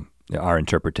 our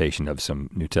interpretation of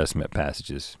some New Testament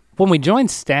passages. When we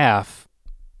joined staff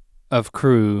of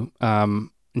Crew,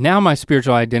 now my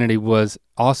spiritual identity was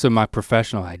also my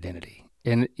professional identity.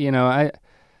 And I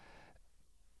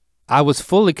was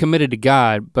fully committed to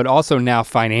God, but also now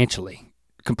financially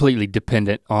completely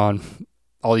dependent on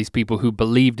all these people who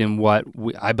believed in what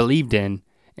I believed in,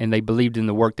 and they believed in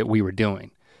the work that we were doing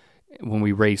when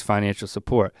we raised financial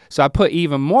support. So I put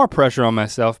even more pressure on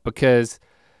myself because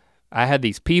I had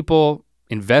these people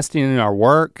investing in our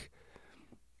work,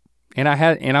 and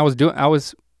I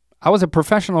was a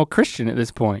professional Christian at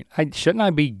this point. Shouldn't I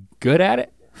be good at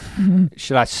it?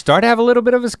 Should I start to have a little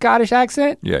bit of a Scottish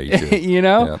accent? Yeah, you should.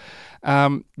 Yeah.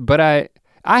 But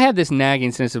I had this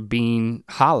nagging sense of being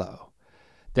hollow,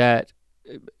 that,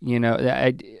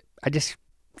 I just,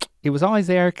 it was always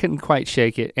there, I couldn't quite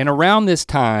shake it. And around this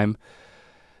time,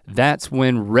 that's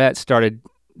when Rhett started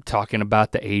talking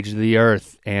about the age of the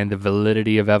earth and the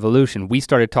validity of evolution. We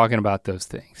started talking about those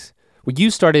things. Well,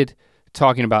 you started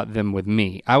talking about them with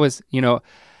me. I was,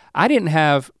 I don't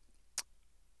have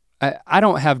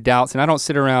doubts, and I don't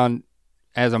sit around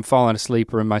as I'm falling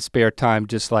asleep or in my spare time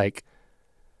just like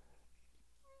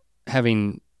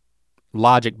having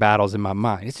logic battles in my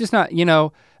mind. It's just not,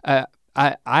 I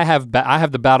have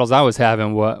the battles I was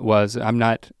having was I'm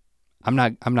not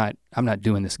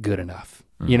doing this good enough.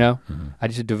 Mm-hmm. I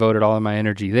just devoted all of my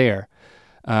energy there.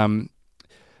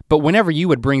 But whenever you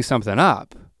would bring something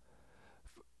up,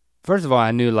 first of all,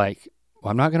 I knew like,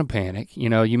 well, I'm not gonna panic. You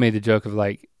made the joke of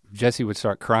like, Jesse would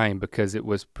start crying because it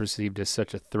was perceived as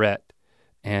such a threat.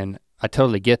 And I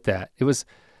totally get that.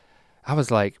 I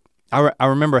was like, I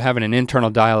remember having an internal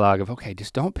dialogue of, okay,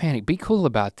 just don't panic, be cool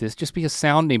about this, just be a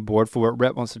sounding board for what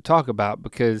Rhett wants to talk about,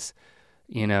 because,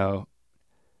 I'm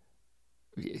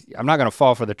not gonna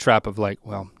fall for the trap of like,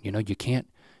 well, you can't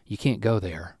go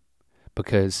there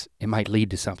because it might lead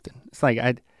to something. It's like,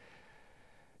 I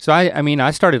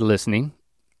started listening,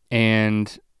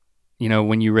 and,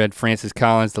 when you read Francis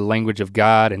Collins' The Language of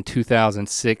God in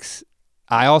 2006,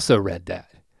 I also read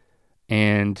that.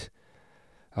 And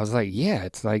I was like, yeah,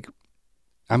 it's like,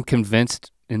 I'm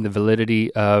convinced in the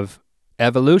validity of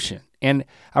evolution. And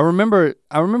I remember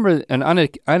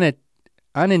an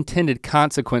unintended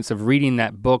consequence of reading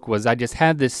that book was I just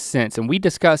had this sense, and we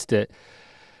discussed it,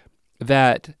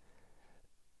 that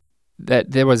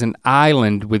there was an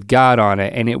island with God on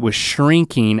it, and it was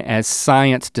shrinking as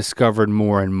science discovered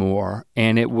more and more,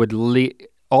 and it would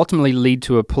ultimately lead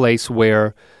to a place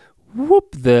where,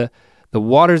 whoop, the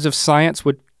waters of science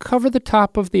would cover the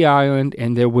top of the island,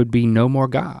 and there would be no more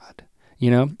God. You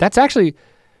know, that's actually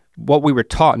what we were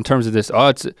taught in terms of this. Oh,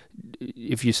 it's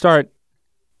if you start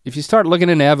looking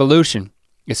into evolution,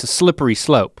 it's a slippery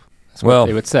slope. That's what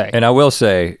they would say. And I will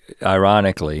say,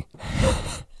 ironically,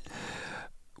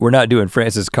 we're not doing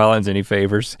Francis Collins any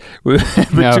favors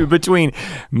between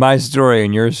my story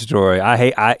and your story.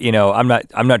 I'm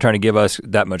not trying to give us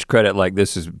that much credit. Like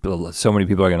this is so many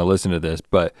people are going to listen to this,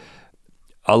 but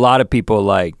a lot of people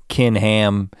like Ken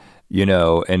Ham, you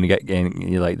know, and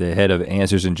like the head of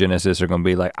Answers in Genesis are going to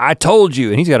be like, "I told you,"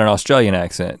 and he's got an Australian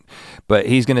accent, but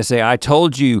he's going to say, "I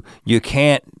told you, you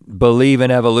can't believe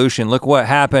in evolution. Look what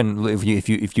happened if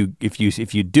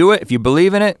you do it, if you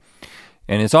believe in it."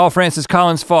 And it's all Francis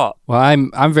Collins' fault. Well,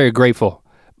 I'm very grateful.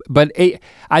 But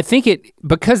I think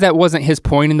because that wasn't his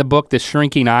point in the book, the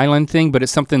shrinking island thing, but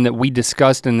it's something that we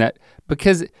discussed in that,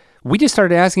 because we just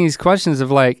started asking these questions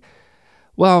of like,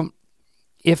 well,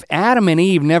 if Adam and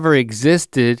Eve never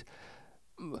existed,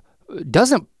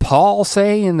 doesn't Paul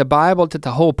say in the Bible that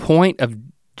the whole point of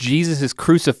Jesus'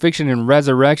 crucifixion and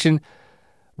resurrection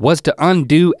was to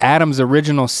undo Adam's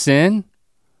original sin?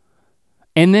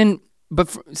 And then, and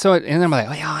then I'm like,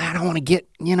 oh, I don't want to get,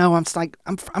 you know, I'm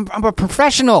a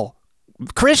professional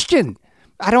Christian.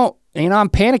 I'm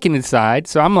panicking inside.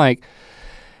 So I'm like,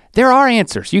 there are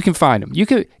answers. You can find them.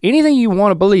 Anything you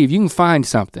want to believe, you can find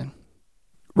something.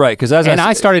 Right, because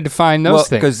I started to find those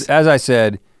things. Because as I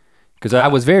said, I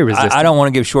was very resistant. I don't want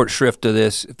to give short shrift to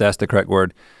this, if that's the correct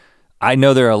word. I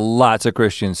know there are lots of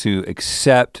Christians who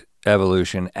accept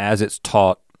evolution as it's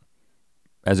taught,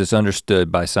 as it's understood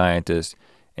by scientists,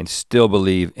 and still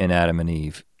believe in Adam and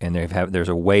Eve, and there's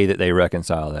a way that they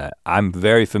reconcile that. I'm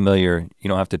very familiar, you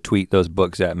don't have to tweet those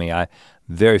books at me, I'm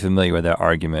very familiar with that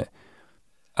argument.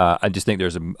 I just think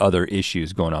there's other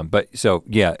issues going on. But so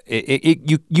yeah,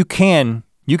 you can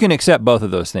accept both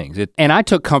of those things. And I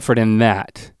took comfort in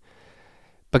that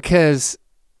because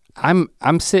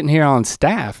I'm sitting here on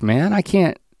staff, man. I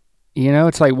can't, you know,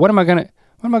 it's like, what am I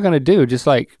gonna do? Just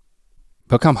like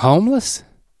become homeless?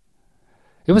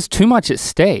 It was too much at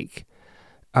stake.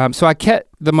 So I kept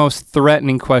the most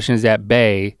threatening questions at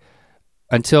bay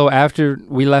until after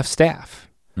we left staff.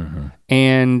 Mm-hmm.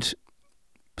 And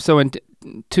so in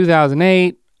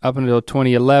 2008 up until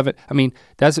 2011, I mean,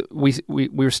 we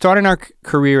were starting our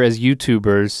career as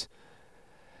YouTubers,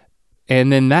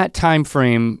 and then that time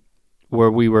frame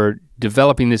where we were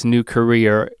developing this new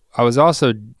career, I was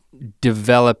also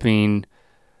developing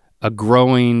a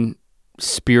growing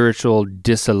spiritual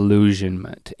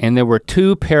disillusionment. And there were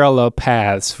two parallel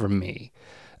paths for me.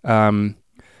 One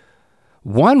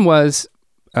was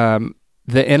the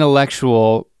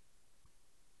intellectual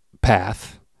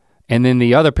path, and then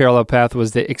the other parallel path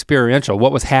was the experiential,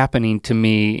 what was happening to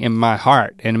me in my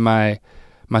heart and in my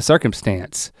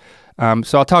circumstance.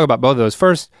 So I'll talk about both of those.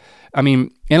 First, I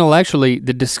mean, intellectually,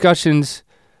 the discussions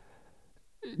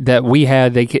that we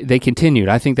had, they continued.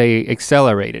 I think they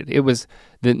accelerated. It was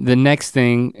the next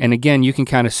thing, and again, you can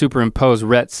kind of superimpose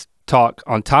Rhett's talk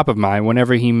on top of mine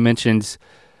whenever he mentions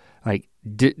like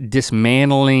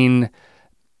dismantling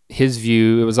his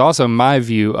view. It was also my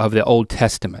view of the Old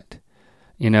Testament.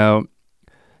 You know,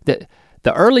 the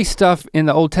early stuff in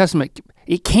the Old Testament,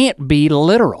 it can't be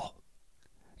literal.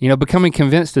 You know, becoming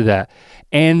convinced of that.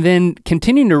 And then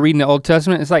continuing to read in the Old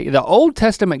Testament, it's like the Old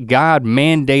Testament God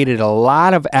mandated a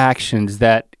lot of actions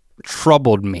that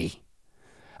troubled me.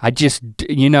 I just,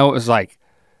 you know, it was like,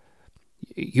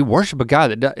 you worship a God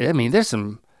that does, I mean,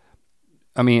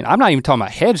 I'm not even talking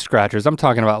about head scratchers. I'm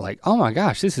talking about like, oh my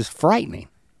gosh, this is frightening.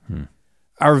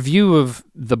 Our view of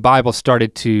the Bible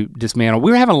started to dismantle. We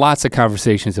were having lots of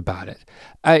conversations about it.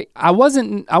 I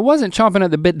wasn't chomping at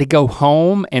the bit to go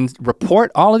home and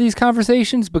report all of these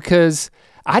conversations because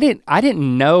I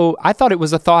didn't know. I thought it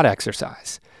was a thought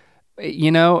exercise.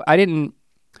 You know, I didn't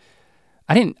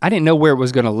know where it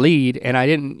was going to lead, and I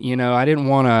didn't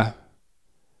want to.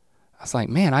 I was like,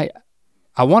 man,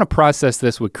 I want to process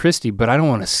this with Christy, but I don't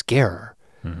want to scare her.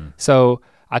 Mm-hmm. So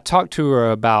I talked to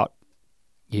her about,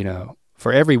 you know,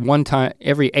 for every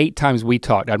 8 times we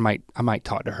talked, I might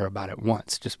talk to her about it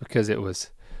once, just because it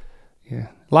was, a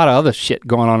lot of other shit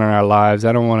going on in our lives.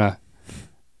 I don't want to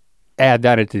add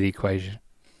that into the equation.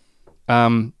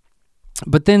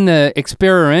 But then the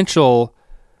experiential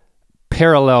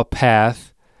parallel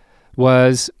path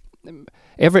was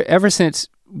ever since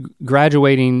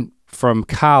graduating from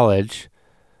college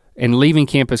and leaving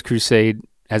Campus Crusade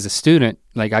as a student,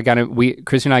 like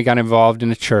Chris and I got involved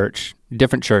in a church,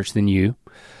 different church than you.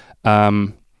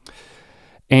 And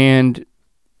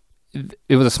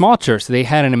it was a small church, so they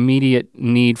had an immediate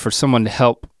need for someone to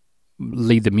help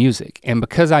lead the music. And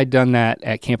because I'd done that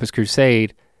at Campus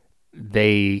Crusade,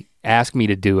 they asked me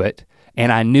to do it,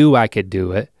 and I knew I could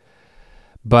do it,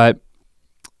 but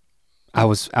I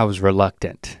was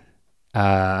reluctant,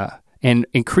 and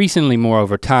increasingly more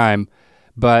over time.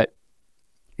 But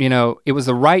you know, it was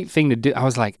the right thing to do. I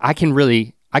was like,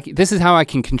 this is how I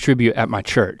can contribute at my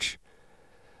church.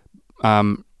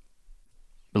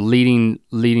 Leading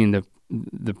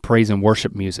the praise and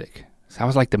worship music. So I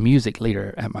was like the music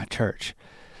leader at my church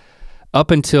up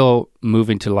until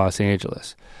moving to Los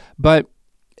Angeles. But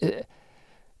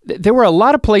there were a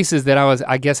lot of places that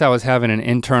I guess I was having an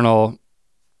internal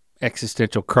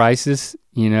existential crisis,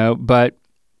 you know, but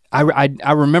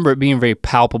I remember it being very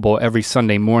palpable every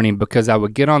Sunday morning because I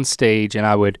would get on stage and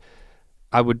I would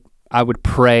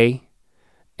pray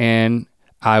and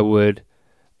I would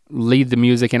lead the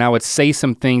music and I would say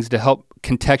some things to help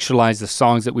contextualize the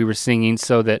songs that we were singing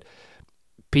so that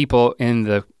people in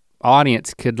the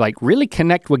audience could like really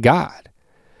connect with God.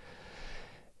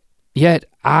 Yet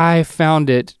I found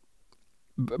it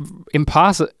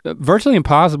virtually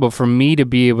impossible for me to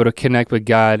be able to connect with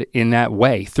God in that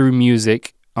way through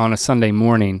music on a Sunday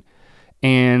morning.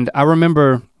 And I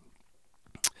remember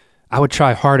I would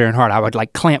try harder and harder. I would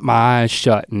like clamp my eyes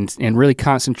shut and really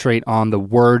concentrate on the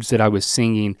words that I was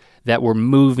singing that were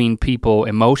moving people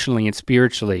emotionally and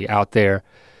spiritually out there.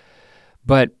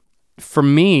 But for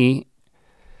me,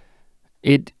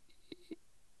 it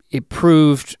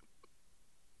proved,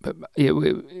 it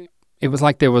was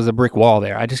like there was a brick wall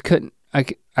there. I just couldn't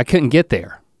get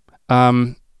there.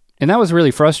 And that was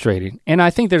really frustrating. And I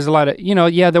think there's a lot of, you know,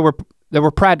 yeah, there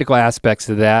were practical aspects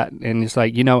to that. And it's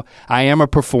like, you know, I am a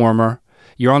performer.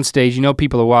 You're on stage, you know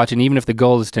people are watching, even if the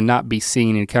goal is to not be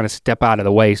seen and kind of step out of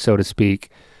the way, so to speak,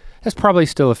 that's probably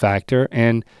still a factor.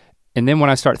 And then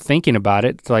when I start thinking about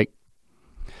it, it's like,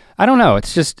 I don't know,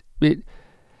 it's just,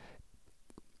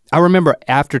 I remember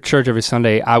after church every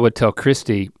Sunday, I would tell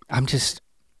Christy, I'm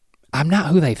not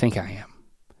who they think I am.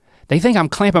 They think I'm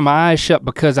clamping my eyes shut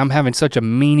because I'm having such a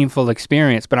meaningful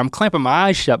experience, but I'm clamping my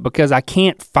eyes shut because I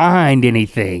can't find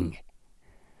anything.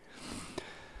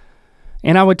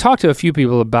 And I would talk to a few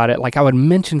people about it, like I would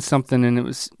mention something and it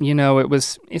was, you know,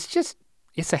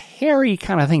 it's a hairy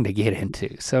kind of thing to get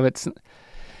into. So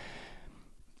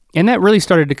and that really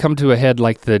started to come to a head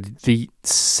like the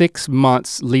 6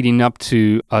 months leading up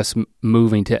to us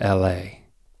moving to LA.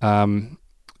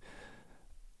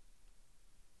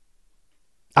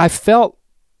 I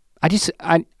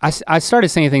started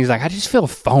saying things like, I just feel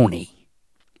phony.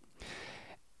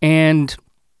 And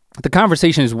the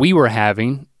conversations we were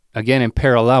having, again in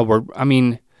parallel,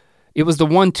 it was the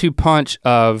 1-2 punch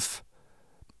of,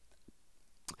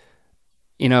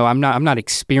 you know, I'm not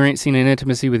experiencing an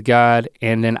intimacy with God,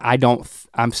 and then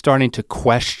I'm starting to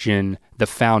question the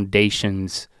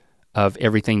foundations of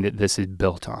everything that this is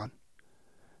built on.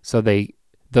 So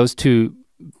those two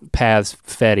paths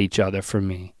fed each other for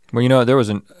me. Well, you know,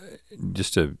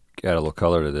 just to add a little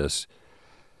color to this,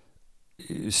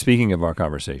 speaking of our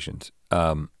conversations,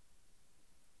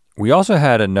 we also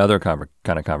had another kind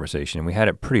of conversation, and we had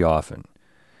it pretty often.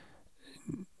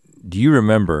 Do you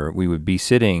remember we would be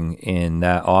sitting in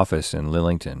that office in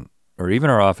Lillington, or even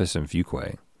our office in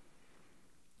Fuquay,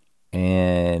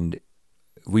 and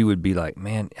we would be like,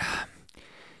 man,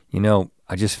 you know,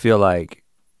 I just feel like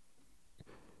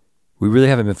we really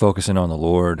haven't been focusing on the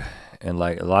Lord, and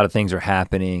like a lot of things are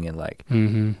happening, and like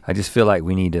I just feel like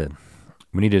we need to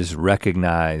just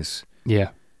recognize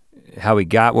how we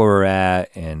got where we're at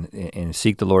and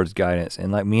seek the Lord's guidance.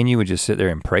 And like me and you would just sit there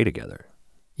and pray together.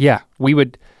 Yeah, we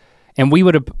would, and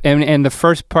the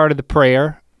first part of the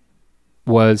prayer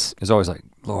was, it's always like,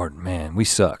 Lord, man, we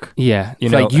suck. Yeah, you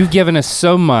know, like you've given us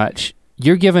so much.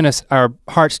 You're giving us our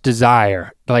heart's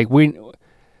desire. Like we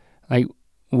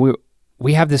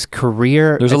have this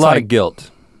career. There's a lot of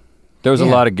guilt. There was a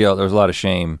lot of guilt. There was a lot of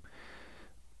shame.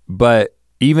 But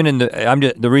even in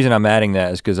the reason I'm adding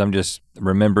that is because I'm just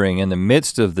remembering in the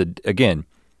midst of again,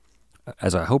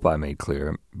 as I hope I made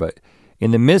clear, but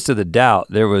in the midst of the doubt,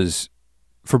 there was,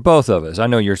 for both of us, I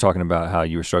know you're talking about how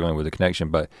you were struggling with the connection,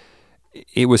 but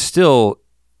it was still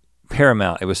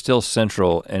paramount. It was still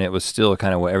central, and it was still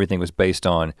kind of what everything was based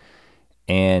on.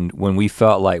 And when we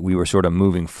felt like we were sort of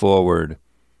moving forward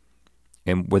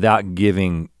and without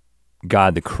giving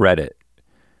God the credit,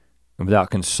 without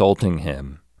consulting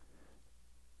him,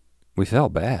 we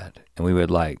felt bad, and we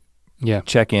would like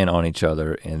check in on each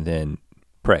other and then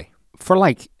pray. For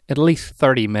like at least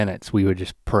 30 minutes, we would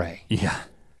just pray. Yeah.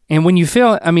 And when you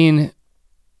feel, I mean,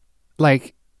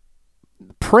 like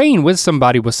praying with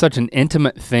somebody was such an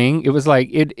intimate thing. It was like,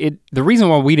 the reason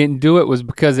why we didn't do it was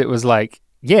because it was like,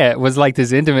 it was like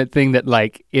this intimate thing that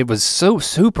like, it was so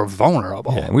super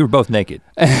vulnerable. Yeah, we were both naked.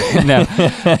 No,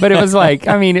 but it was like,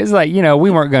 I mean, it's like, you know,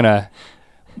 we weren't gonna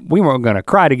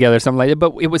cry together or something like that,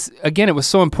 but it was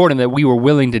so important that we were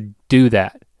willing to do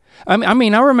that. I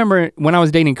mean, I remember when I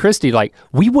was dating Christy, like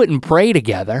we wouldn't pray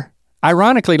together.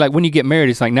 Ironically, like when you get married,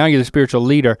 it's like now you're the spiritual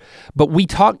leader, but we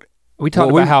talked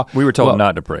about how we were told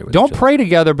not to pray with don't pray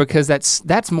together because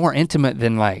that's more intimate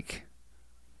than like,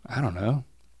 I don't know,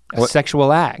 a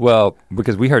sexual act. Well,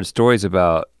 because we heard stories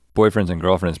about boyfriends and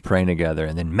girlfriends praying together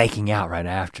and then making out right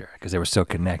after because they were so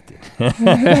connected.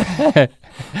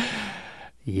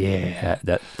 Yeah.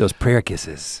 Those prayer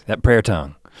kisses, that prayer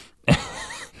tongue.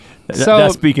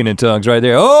 That's speaking in tongues right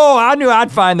there. Oh, I knew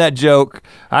I'd find that joke.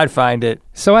 I'd find it.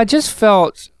 So I just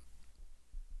felt,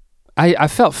 I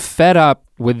felt fed up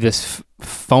with this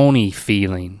phony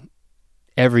feeling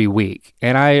every week.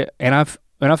 And I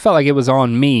felt like it was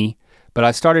on me, but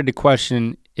I started to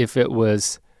question if it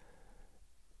was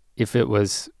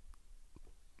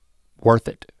worth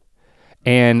it.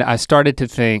 And I started to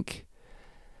think,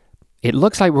 it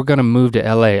looks like we're gonna move to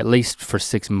LA at least for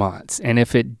 6 months. And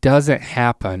if it doesn't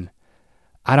happen,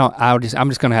 I'm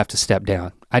just gonna have to step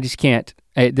down. I just can't,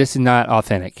 this is not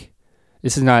authentic.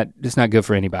 This is not good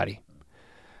for anybody.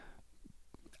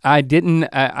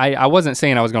 I wasn't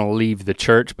saying I was gonna leave the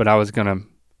church, but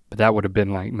that would have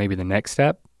been like maybe the next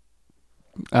step.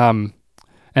 And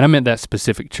I meant that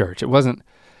specific church.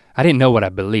 I didn't know what I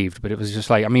believed, but it was just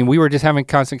like, I mean, we were just having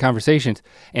constant conversations.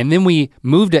 And then we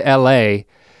moved to LA,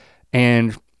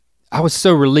 and I was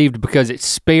so relieved because it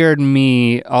spared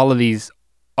me all of these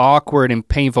awkward and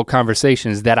painful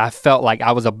conversations that I felt like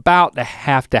I was about to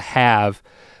have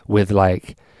with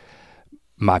like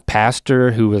my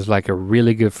pastor, who was like a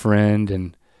really good friend.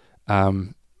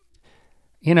 And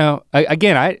you know,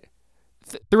 again,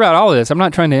 throughout all of this, I'm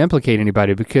not trying to implicate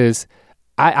anybody because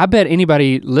I bet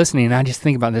anybody listening, I just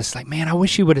think about this like, man, I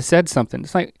wish you would have said something.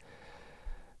 It's like,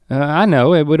 I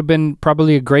know it would have been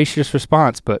probably a gracious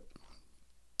response, but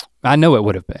I know it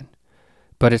would have been,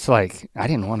 but it's like, I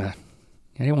didn't want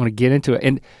to get into it.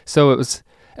 And so it was,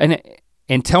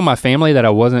 and tell my family that I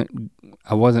wasn't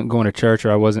going to church,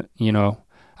 or I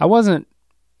wasn't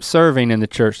serving in the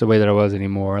church the way that I was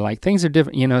anymore. Like things are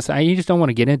different, you know, so you just don't want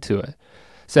to get into it.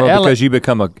 So because you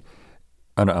become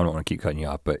I don't want to keep cutting you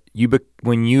off, but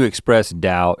when you express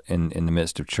doubt in the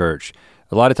midst of church,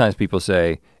 a lot of times people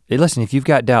say, hey, listen, if you've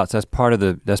got doubts, that's part of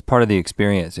the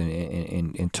experience,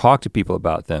 and talk to people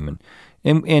about them,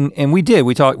 and we did.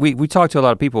 We talked to a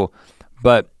lot of people,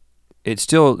 but it's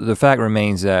still, the fact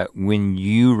remains that when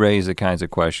you raise the kinds of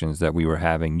questions that we were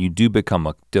having, you do become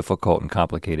a difficult and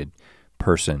complicated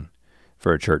person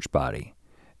for a church body,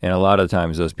 and a lot of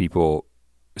times those people,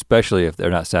 especially if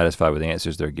they're not satisfied with the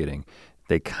answers they're getting,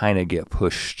 they kind of get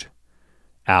pushed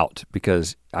out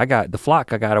because I got the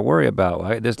flock I got to worry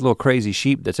about. This little crazy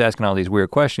sheep that's asking all these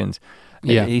weird questions.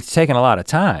 Yeah, he's taking a lot of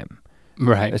time.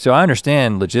 Right. So I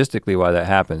understand logistically why that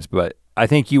happens, but I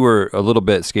think you were a little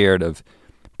bit scared of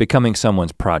becoming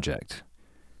someone's project.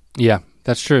 Yeah,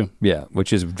 that's true. Yeah,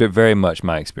 which is very much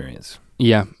my experience.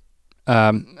 Yeah,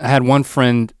 I had one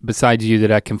friend besides you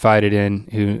that I confided in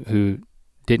who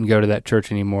didn't go to that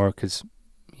church anymore because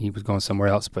he was going somewhere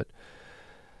else, but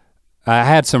I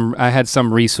had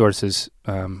some resources,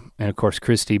 and of course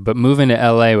Christy, but moving to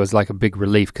LA was like a big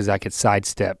relief because I could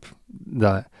sidestep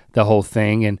the whole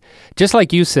thing. And just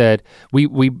like you said, we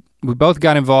both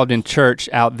got involved in church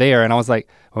out there, and I was like,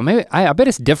 well, maybe I bet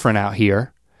it's different out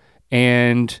here.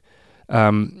 And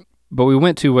but we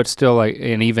went to what's still like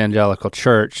an evangelical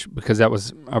church because that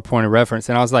was our point of reference.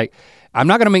 And I was like, I'm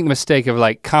not gonna make the mistake of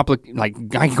like I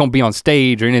ain't gonna be on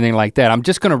stage or anything like that. I'm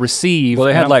just gonna receive. Well,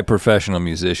 they had like professional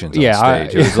musicians on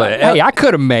stage. It was like, hey, I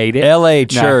could have made it. LA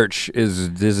church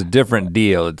is a different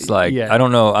deal. It's like, I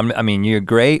don't know, I mean, you're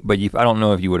great, but I don't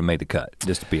know if you would have made the cut,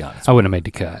 just to be honest. I wouldn't have made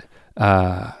the cut.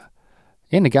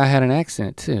 And the guy had an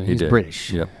accent too. He's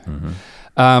British. Yep.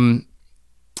 Mm-hmm.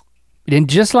 And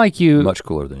just like you, much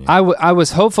cooler than you. I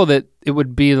was hopeful that it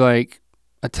would be like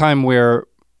a time where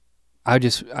I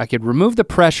could remove the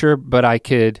pressure, but I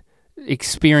could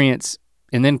experience,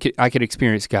 and then I could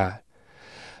experience God.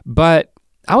 But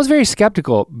I was very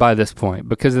skeptical by this point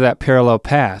because of that parallel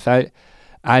path.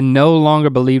 I no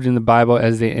longer believed in the Bible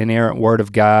as the inerrant word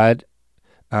of God.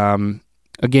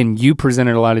 again, you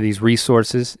presented a lot of these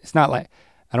resources. It's not like,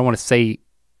 I don't want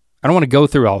to go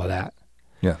through all of that.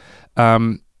 Yeah.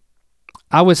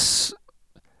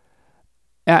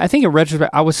 I think in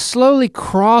retrospect, I was slowly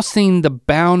crossing the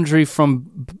boundary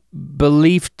from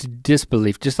belief to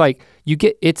disbelief. Just like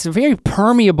it's a very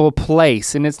permeable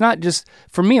place, and it's not just,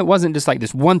 for me, it wasn't just like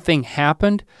this one thing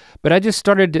happened, but I just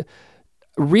started to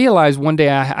realize one day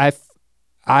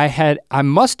I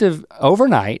must have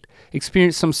overnight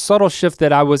experienced some subtle shift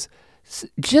that I was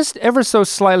just ever so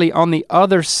slightly on the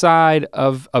other side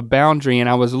of a boundary, and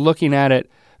I was looking at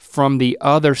it from the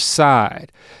other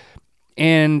side.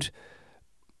 And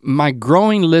my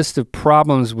growing list of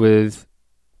problems with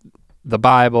the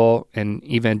Bible and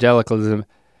evangelicalism,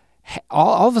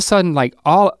 all of a sudden, like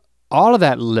all of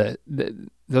that,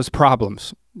 those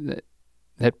problems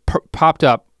that popped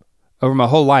up over my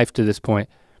whole life to this point,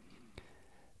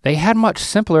 they had much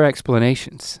simpler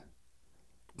explanations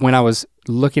when I was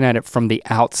looking at it from the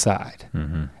outside.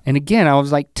 Mm-hmm. And again, I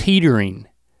was like teetering,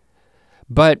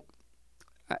 but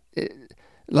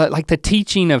like the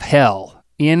teaching of hell,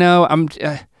 you know,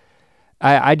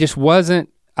 I just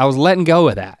wasn't, I was letting go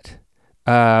of that.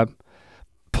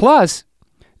 Plus,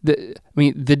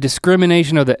 the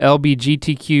discrimination of the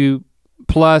LGBTQ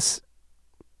plus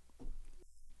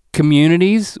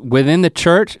communities within the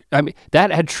church, I mean,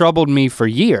 that had troubled me for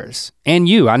years, and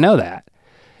I know that.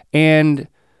 And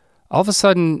all of a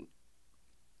sudden,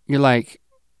 you're like,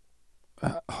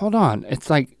 hold on, it's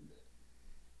like,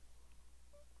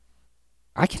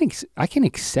 I can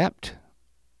accept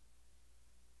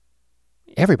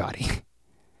everybody,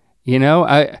 you know?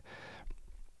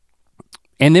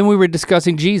 And then we were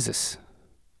discussing Jesus.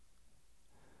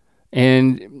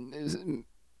 And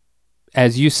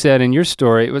as you said in your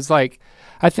story, it was like,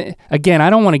 I think, again, I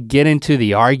don't want to get into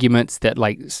the arguments that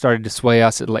like started to sway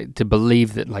us like to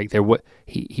believe that like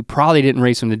he probably didn't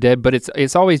raise from the dead, but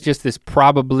it's always just this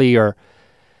probably, or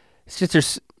it's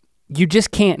just you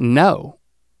just can't know.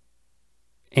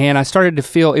 And I started to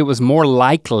feel it was more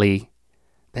likely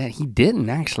that he didn't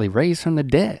actually raise from the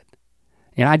dead.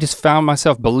 And I just found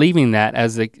myself believing that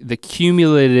as the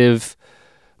cumulative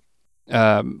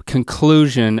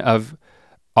conclusion of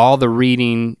all the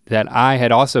reading that I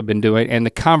had also been doing and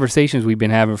the conversations we've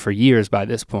been having for years by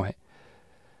this point.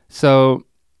 So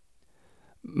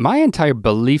my entire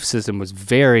belief system was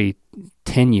very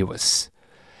tenuous.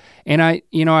 And I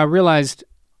realized,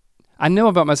 I know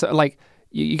about myself, like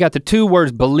you got the two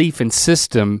words belief and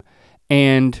system,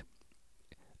 and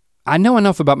I know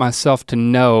enough about myself to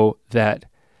know that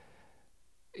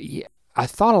I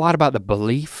thought a lot about the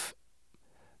belief,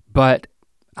 but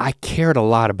I cared a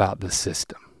lot about the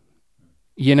system.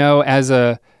 You know, as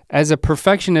a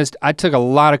perfectionist, I took a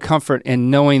lot of comfort in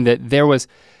knowing that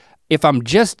if I'm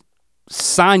just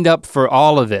signed up for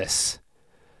all of this,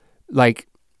 like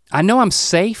I know I'm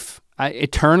safe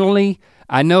eternally.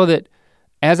 I know that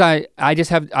I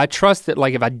trust that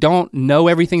like if I don't know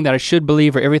everything that I should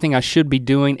believe or everything I should be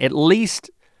doing, at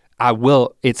least I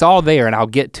will, it's all there and I'll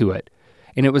get to it.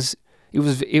 And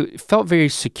it felt very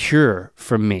secure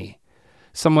for me.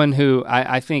 Someone who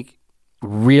I think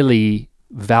really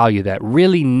valued that,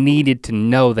 really needed to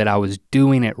know that I was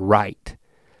doing it right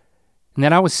and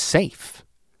that I was safe.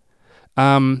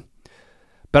 But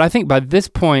I think by this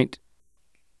point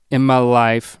in my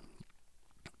life,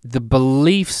 the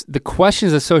beliefs, the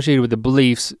questions associated with the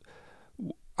beliefs,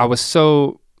 I was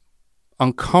so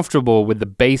uncomfortable with the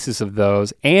basis of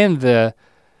those and the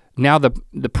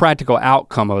practical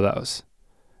outcome of those,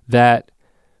 that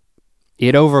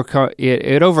it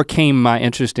overcame my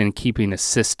interest in keeping a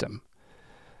system.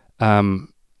 I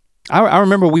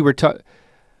remember we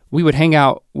would hang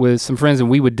out with some friends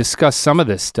and we would discuss some of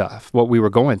this stuff, what we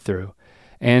were going through.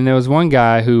 And there was one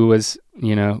guy who was,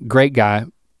 great guy,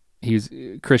 he was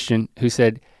Christian, who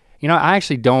said, I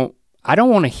don't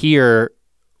want to hear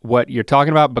what you're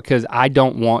talking about because I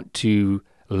don't want to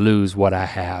lose what I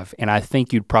have. And I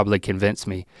think you'd probably convince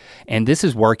me. And this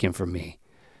is working for me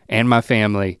and my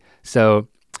family. So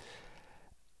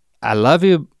I love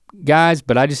you guys,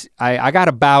 but I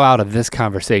gotta bow out of this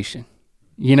conversation,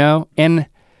 And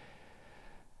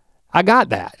I got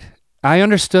that. I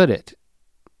understood it.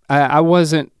 I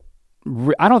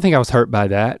don't think I was hurt by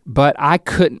that, but I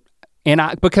couldn't,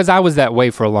 because I was that way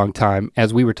for a long time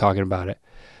as we were talking about it,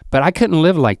 but I couldn't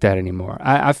live like that anymore.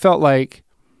 I felt like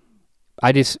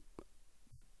I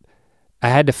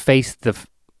had to face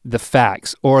the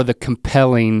facts or the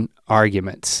compelling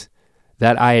arguments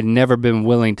that I had never been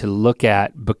willing to look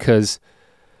at because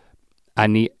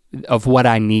of what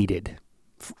I needed,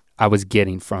 I was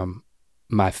getting from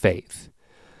my faith.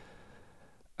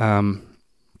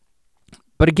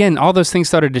 But But again, all those things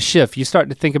started to shift. You start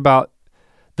to think about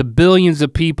the billions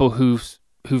of people who've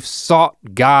sought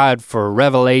God for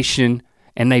revelation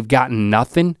and they've gotten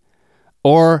nothing,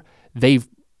 or they've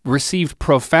received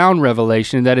profound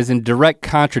revelation that is in direct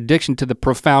contradiction to the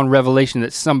profound revelation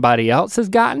that somebody else has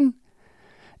gotten.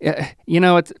 You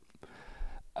know,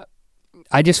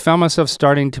 I just found myself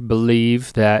starting to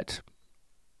believe that,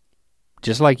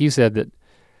 just like you said, that,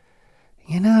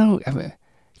 you know,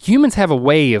 humans have a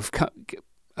way of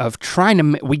trying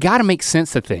to, we gotta make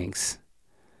sense of things.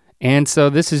 And so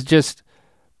this is just,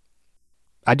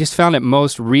 I just found it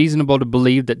most reasonable to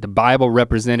believe that the Bible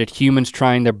represented humans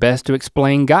trying their best to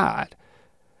explain God.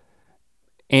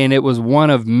 And it was one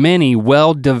of many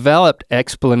well-developed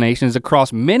explanations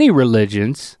across many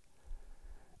religions,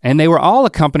 and they were all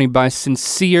accompanied by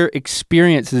sincere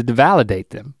experiences to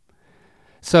validate them.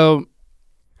 So,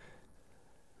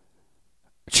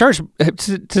 church,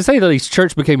 to say the least,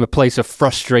 church became a place of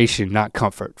frustration, not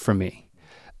comfort for me.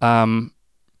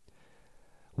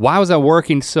 Why was I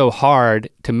working so hard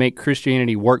to make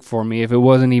Christianity work for me if it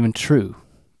wasn't even true?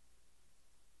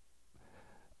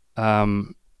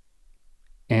 And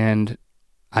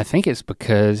I think it's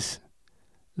because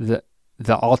the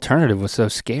alternative was so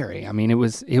scary. I mean, it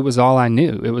was all I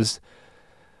knew. It was,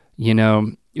 you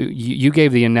know, you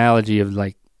gave the analogy of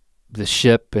like the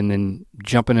ship and then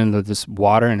jumping into this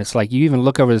water, and it's like you even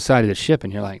look over the side of the ship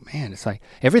and you're like, man, it's like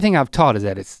everything I've taught is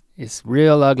that it's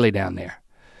real ugly down there.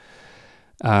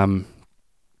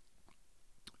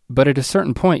 But at a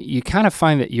certain point, you kind of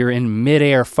find that you're in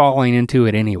midair falling into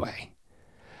it anyway.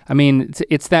 I mean,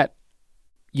 it's that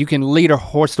you can lead a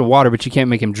horse to water, but you can't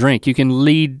make him drink. You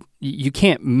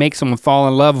can't make someone fall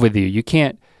in love with you. You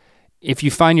can't, if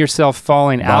you find yourself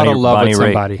falling out of love with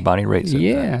somebody. Bonnie Raitt said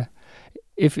that.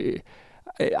 If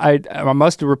I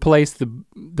must have replaced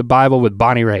the Bible with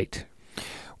Bonnie Raitt.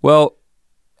 Well,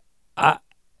 I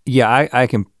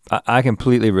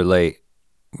completely relate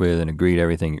with and agree to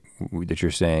everything that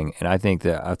you're saying. And I think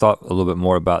that I thought a little bit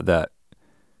more about that,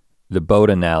 the boat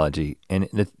analogy. And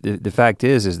the fact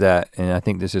is that, and I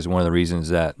think this is one of the reasons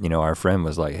that, you know, our friend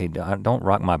was like, hey, don't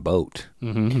rock my boat,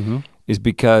 is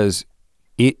because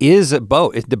it is a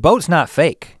boat. The boat's not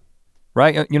fake,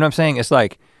 right? You know what I'm saying? It's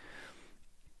like,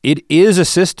 it is a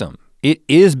system. It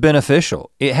is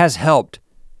beneficial. It has helped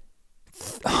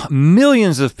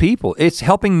millions of people. It's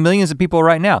helping millions of people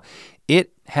right now.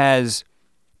 It has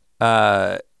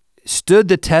stood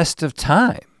the test of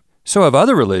time. So have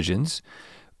other religions,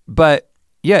 but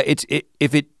yeah,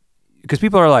 because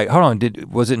people are like, hold on, if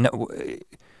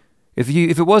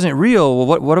it wasn't real,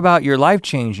 well, what about your life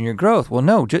change and your growth? Well,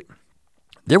 no,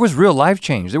 there was real life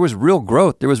change. There was real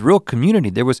growth. There was real community.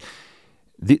 There was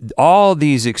all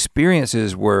these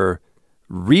experiences were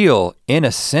real in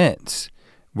a sense.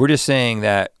 We're just saying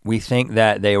that we think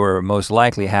that they were most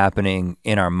likely happening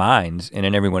in our minds and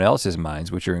in everyone else's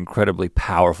minds, which are incredibly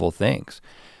powerful things.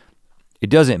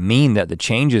 It doesn't mean that the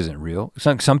change isn't real.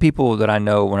 Some people that I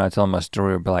know, when I tell them my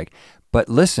story, will be like, but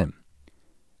listen,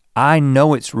 I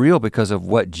know it's real because of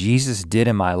what Jesus did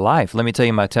in my life. Let me tell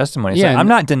you my testimony. Yeah, I'm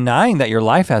not denying that your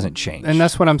life hasn't changed. And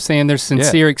that's what I'm saying. There's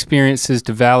sincere experiences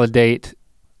to validate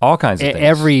all kinds of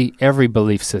things. Every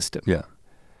belief system. Yeah.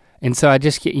 And so I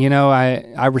just, you know,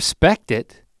 I respect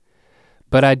it,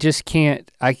 but I just can't,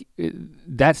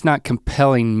 that's not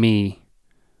compelling me,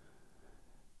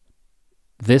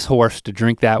 this horse, to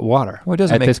drink that water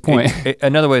at this point.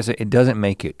 Another way to say it doesn't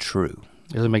make it true.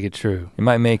 It doesn't make it true. It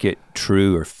might make it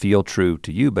true or feel true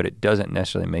to you, but it doesn't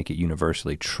necessarily make it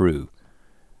universally true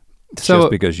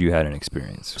just because you had an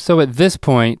experience. So at this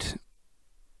point,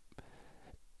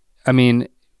 I mean,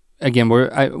 again,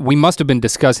 we must have been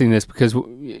discussing this because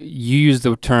you used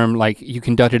the term like you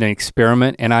conducted an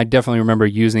experiment, and I definitely remember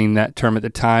using that term at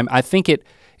the time. I think it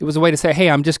was a way to say,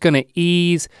 hey, I'm gonna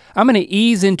ease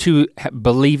into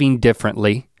believing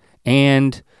differently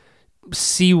and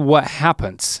see what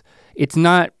happens. It's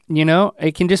not, you know,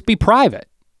 it can just be private.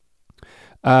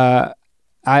 I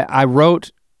wrote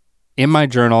in my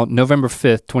journal, November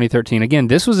 5th, 2013. Again,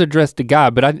 this was addressed to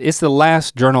God, but it's the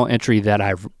last journal entry that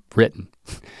I've written.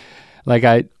 Like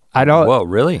I don't. Whoa,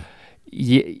 really?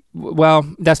 Yeah, well,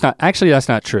 that's not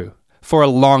true. For a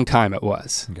long time it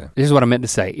was. Okay. This is what I meant to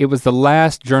say. It was the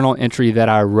last journal entry that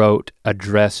I wrote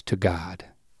addressed to God.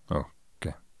 Oh,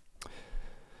 okay.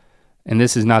 And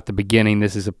this is not the beginning,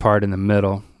 this is a part in the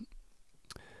middle.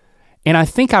 And I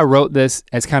think I wrote this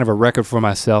as kind of a record for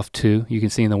myself too. You can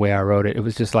see in the way I wrote it. It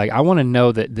was just like, I wanna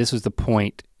know that this was the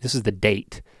point, this is the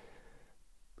date,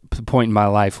 the point in my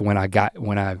life when I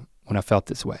felt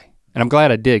this way. And I'm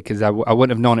glad I did, because I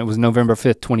wouldn't have known it was November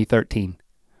 5th, 2013.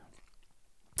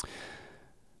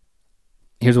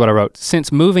 here's what I wrote.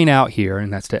 Since moving out here,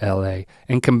 and that's to LA,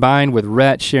 and combined with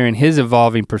Rhett sharing his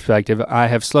evolving perspective, I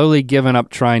have slowly given up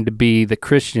trying to be the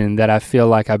Christian that I feel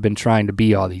like I've been trying to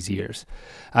be all these years.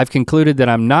 I've concluded that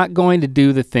I'm not going to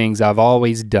do the things I've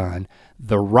always done,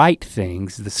 the right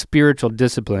things, the spiritual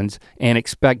disciplines, and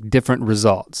expect different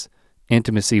results,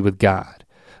 intimacy with God.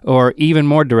 Or even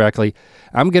more directly,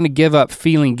 I'm gonna give up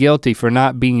feeling guilty for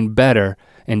not being better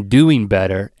and doing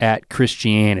better at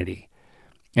Christianity.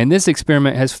 And this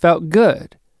experiment has felt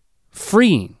good,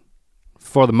 freeing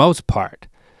for the most part.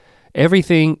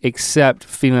 Everything except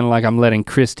feeling like I'm letting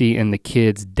Christy and the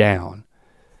kids down.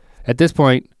 At this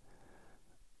point,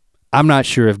 I'm not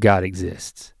sure if God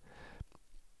exists.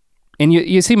 And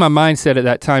you see my mindset at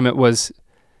that time,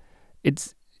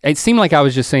 it seemed like I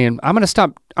was just saying, I'm gonna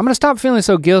stop feeling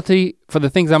so guilty for the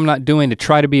things I'm not doing to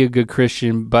try to be a good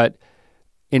Christian,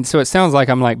 and so it sounds like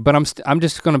but I'm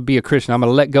just gonna be a Christian. I'm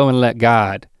gonna let go and let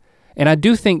God. And I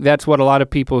do think that's what a lot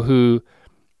of people who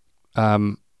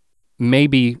may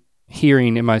be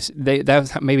hearing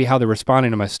that's maybe how they're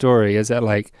responding to my story, is that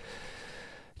like,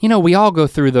 we all go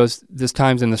through those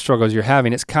times and the struggles you're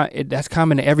having. That's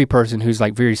common to every person who's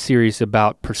like very serious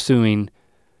about pursuing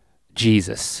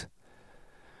Jesus.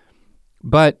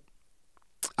 But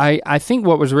I think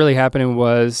what was really happening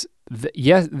was,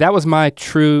 yes, that was my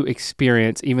true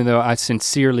experience, even though I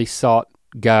sincerely sought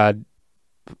God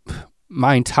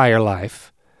my entire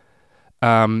life.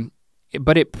 But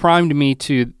it primed me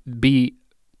to be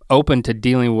open to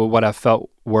dealing with what I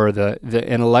felt were the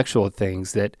intellectual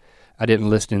things that I didn't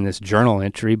list in this journal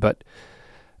entry, but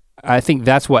I think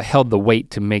that's what held the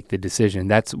weight to make the decision.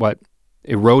 That's what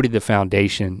eroded the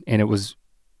foundation, and it was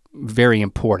very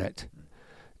important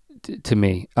to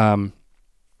me. And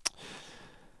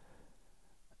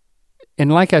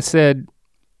like I said,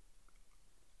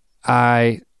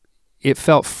 it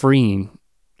felt freeing.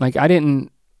 Like I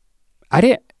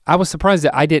was surprised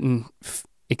that I didn't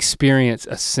experience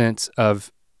a sense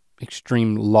of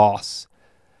extreme loss.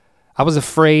 I was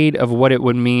afraid of what it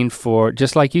would mean for,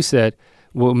 just like you said,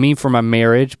 what it would mean for my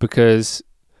marriage, because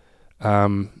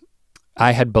I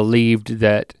had believed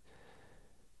that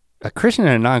a Christian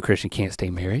and a non-Christian can't stay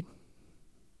married.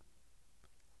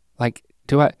 Like,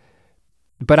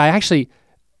 but I actually,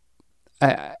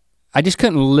 I just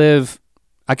couldn't live,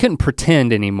 I couldn't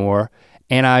pretend anymore.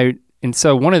 And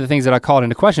so one of the things that I called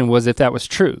into question was if that was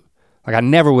true. Like, I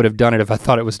never would have done it if I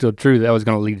thought it was still true that was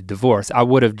gonna lead to divorce. I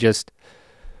would have just,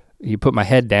 put my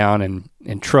head down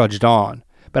and trudged on.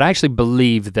 But I actually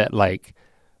believed that like,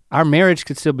 our marriage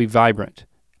could still be vibrant.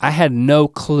 I had no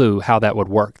clue how that would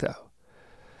work though.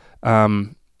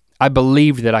 I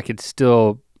believed that I could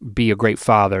still be a great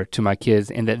father to my kids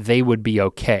and that they would be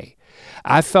okay.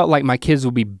 I felt like my kids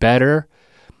would be better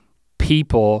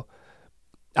people.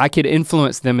 I could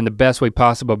influence them in the best way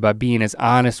possible by being as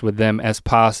honest with them as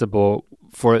possible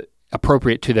for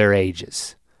appropriate to their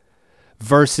ages,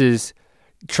 versus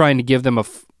trying to give them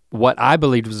what I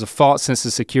believed was a false sense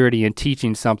of security and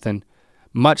teaching something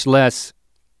much less,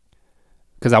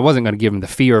 because I wasn't gonna give them the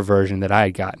fear version that I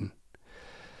had gotten.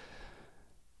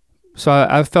 So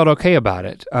I felt okay about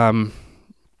it.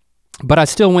 But I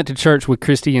still went to church with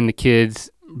Christy and the kids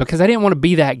because I didn't want to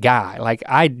be that guy. Like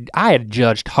I had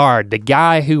judged hard. The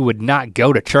guy who would not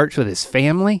go to church with his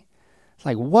family, it's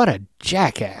like, what a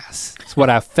jackass. That's what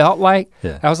I felt like.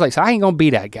 Yeah. I was like, so I ain't gonna be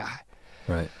that guy.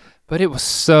 Right. But it was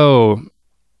so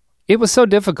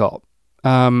difficult.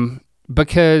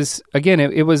 Because again,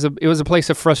 it was a place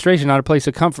of frustration, not a place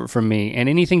of comfort for me. And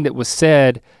anything that was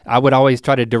said, I would always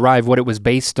try to derive what it was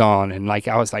based on. And like,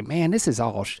 I was like, man, this is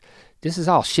all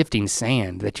shifting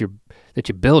sand that you're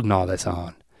building all this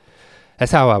on.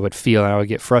 That's how I would feel, and I would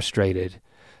get frustrated.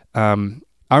 I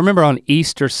remember on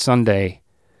Easter Sunday,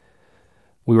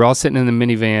 we were all sitting in the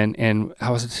minivan and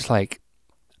I was just like,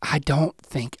 I don't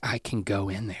think I can go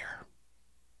in there.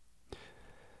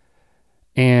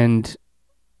 And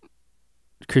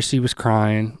Christy was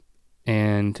crying,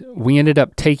 and we ended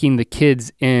up taking the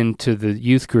kids into the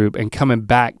youth group and coming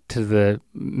back to the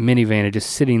minivan and just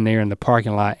sitting there in the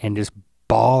parking lot and just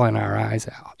bawling our eyes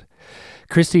out.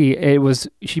 Christy, she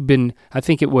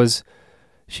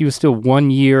was still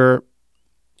 1 year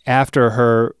after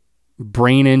her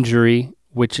brain injury,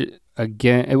 which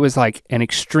again, it was like an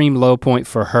extreme low point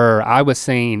for her. I was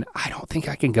saying, I don't think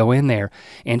I can go in there.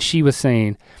 And she was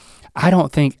saying, I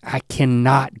don't think I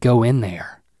cannot go in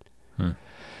there.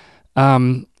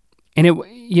 And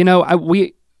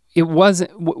we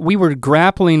were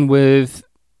grappling with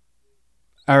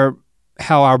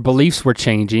how our beliefs were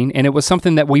changing, and it was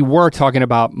something that we were talking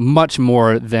about much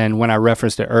more than when I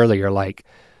referenced it earlier, like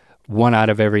 1 out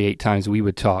of every 8 times we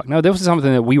would talk. No, this was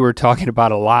something that we were talking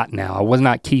about a lot now. I was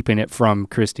not keeping it from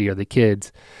Christy or the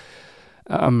kids.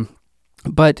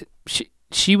 But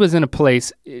she was in a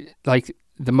place, like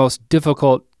the most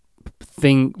difficult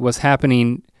thing was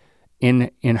happening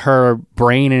in her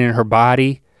brain and in her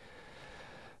body,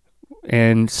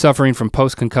 and suffering from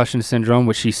post-concussion syndrome,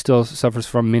 which she still suffers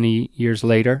from many years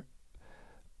later.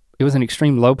 It was an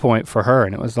extreme low point for her,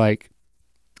 and it was like,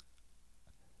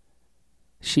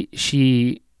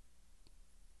 she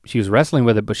was wrestling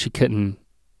with it, but she couldn't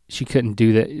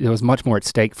do that. There was much more at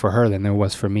stake for her than there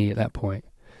was for me at that point.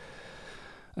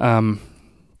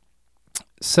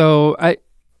 So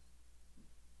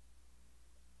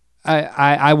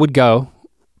I would go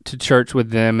to church with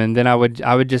them, and then I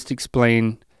would just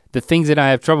explain the things that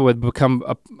I have trouble with, become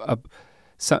a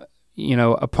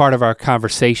part of our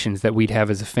conversations that we'd have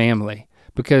as a family,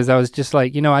 because I was just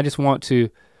like,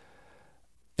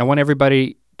 I want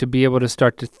everybody to be able to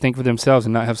start to think for themselves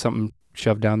and not have something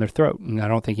shoved down their throat. And I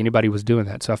don't think anybody was doing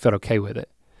that, so I felt okay with it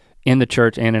in the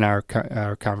church and in our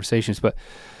conversations. But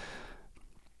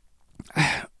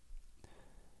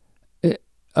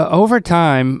over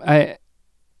time, I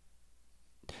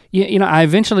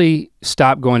eventually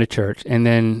stopped going to church, and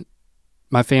then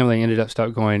my family ended up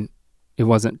stopped going. It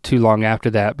wasn't too long after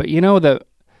that. But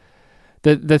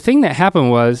the thing that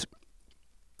happened was,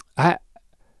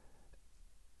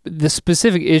 the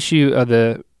specific issue of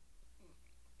the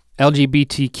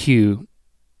LGBTQ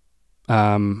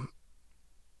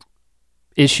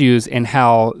issues, and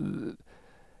how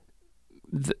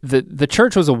the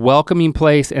church was a welcoming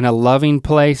place and a loving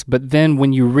place, but then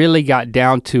when you really got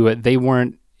down to it, they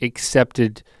weren't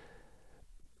accepted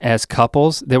as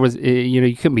couples. There was,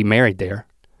 you couldn't be married there.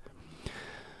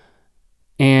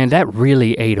 And that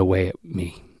really ate away at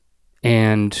me.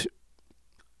 And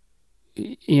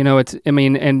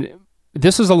and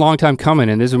this was a long time coming,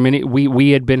 and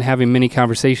we had been having many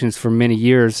conversations for many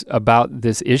years about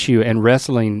this issue and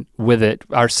wrestling with it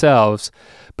ourselves.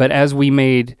 But as we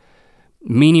made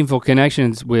meaningful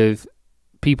connections with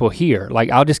people here,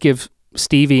 like I'll just give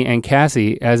Stevie and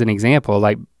Cassie as an example,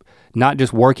 like not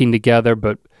just working together,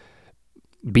 but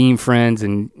being friends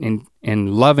and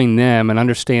loving them and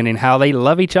understanding how they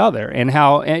love each other, and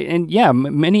how,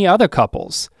 many other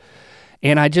couples.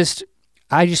 And I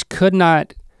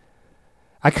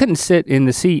couldn't sit in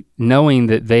the seat knowing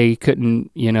that they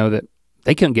couldn't, that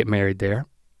they couldn't get married there.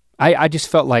 I just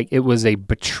felt like it was a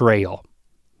betrayal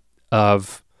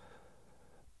of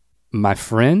my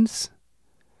friends,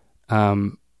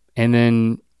 and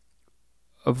then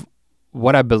of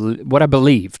what I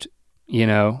believed,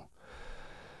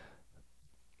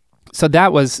 So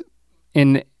that was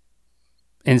and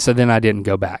so then I didn't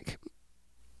go back.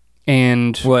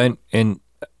 And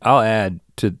I'll add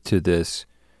to this,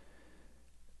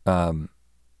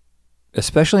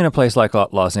 especially in a place like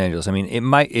Los Angeles. I mean, it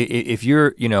might, if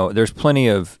you're, there's plenty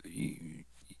of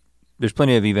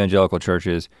evangelical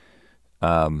churches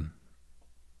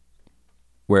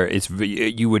where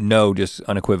you would know just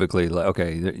unequivocally, like,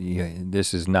 okay,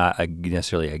 this is not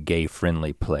necessarily a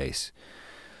gay-friendly place.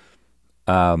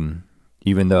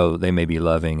 Even though they may be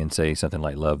loving and say something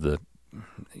like love the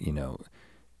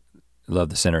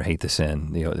sinner, hate the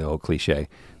sin, the old cliche.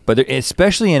 But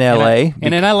especially in LA.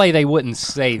 And in LA they wouldn't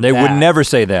say that. They would never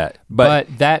say that. But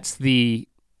that's the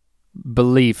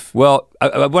belief. Well,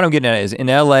 what I'm getting at is in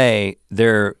LA,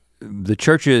 the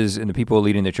churches and the people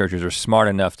leading the churches are smart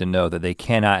enough to know that they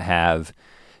cannot have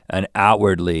an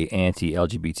outwardly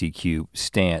anti-LGBTQ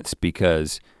stance,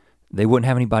 because they wouldn't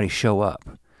have anybody show up.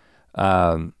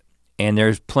 And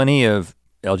there's plenty of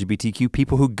LGBTQ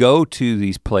people who go to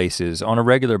these places on a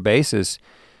regular basis,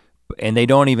 and they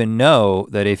don't even know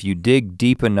that if you dig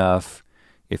deep enough,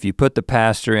 if you put the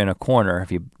pastor in a corner,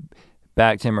 if you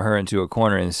backed him or her into a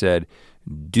corner and said,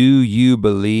 do you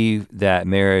believe that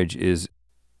marriage is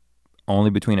only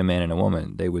between a man and a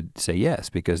woman? They would say yes,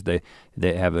 because they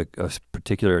have a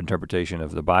particular interpretation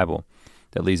of the Bible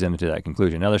that leads them to that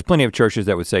conclusion. Now there's plenty of churches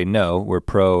that would say, no, we're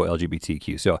pro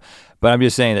LGBTQ. So, but I'm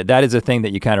just saying that is a thing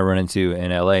that you kind of run into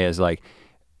in LA, is like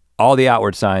all the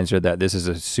outward signs are that this is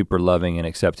a super loving and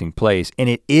accepting place, and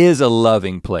it is a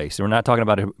loving place. We're not talking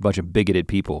about a bunch of bigoted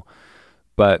people,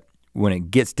 but when it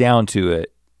gets down to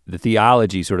it, the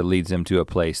theology sort of leads them to a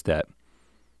place that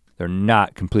they're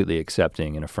not completely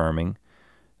accepting and affirming.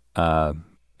 And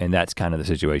that's kind of the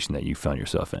situation that you found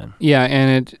yourself in. Yeah,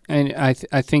 and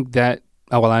I think that,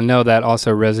 I know that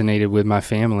also resonated with my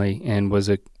family and was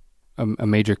a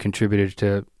major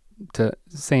contributor to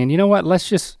saying, you know what, let's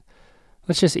just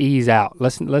ease out.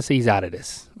 Let's ease out of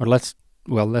this, or let's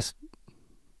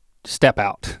step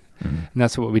out. And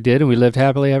that's what we did, and we lived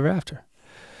happily ever after.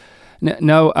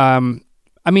 No,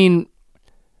 I mean,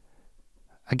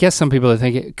 I guess some people are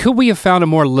thinking, could we have found a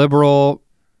more liberal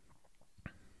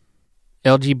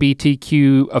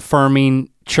LGBTQ affirming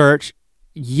church?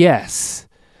 Yes.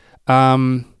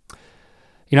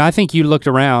 I think you looked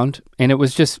around and it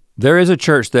was just. There is a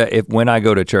church that when I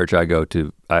go to church, I go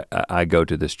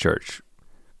to this church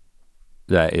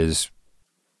that is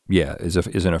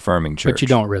an affirming church. But you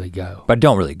don't really go. But I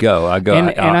don't really go. I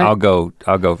go.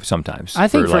 I'll go sometimes. I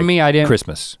think for me, I didn't.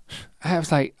 Christmas. I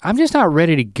was like, I'm just not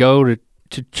ready to go to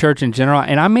church in general,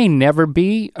 and I may never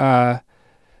be.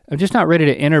 I'm just not ready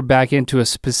to enter back into a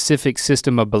specific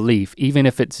system of belief, even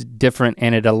if it's different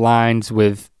and it aligns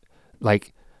with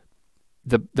like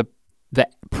the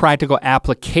practical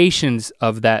applications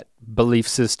of that belief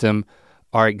system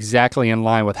are exactly in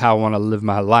line with how I want to live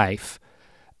my life.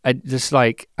 I just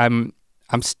like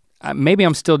maybe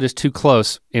I'm still just too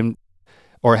close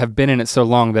or have been in it so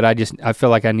long that I feel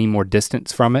like I need more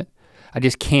distance from it. I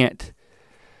just can't.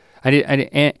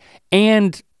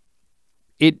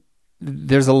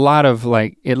 There's a lot of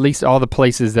like, at least all the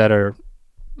places that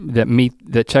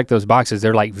check those boxes,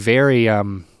 they're like very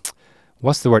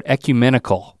what's the word,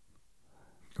 ecumenical.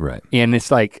 Right. And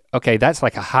it's like, okay, that's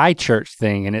like a high church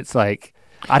thing, and it's like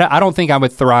I don't think I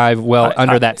would thrive well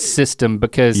under that system,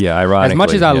 because ironically, as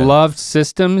much as I love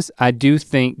systems, I do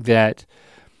think that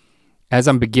as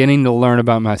I'm beginning to learn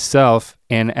about myself,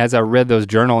 and as I read those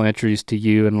journal entries to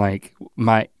you and like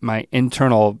my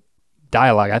internal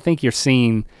dialogue, I think you're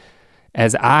seeing,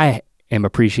 as I am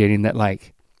appreciating, that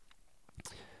like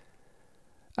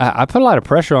I put a lot of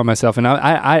pressure on myself, and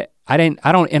I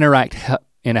don't interact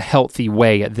in a healthy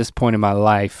way at this point in my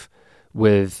life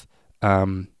with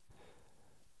a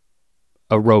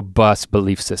robust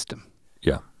belief system.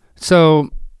 Yeah. So,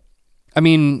 I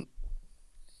mean,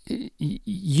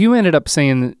 you ended up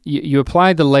saying that you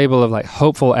applied the label of like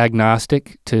hopeful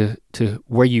agnostic to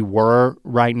where you were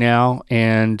right now,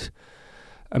 and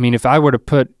I mean, if I were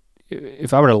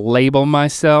to label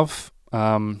myself,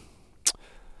 I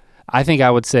think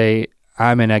I would say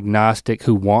I'm an agnostic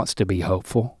who wants to be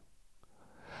hopeful.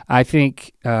 I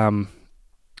think I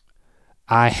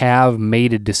have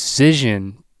made a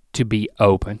decision to be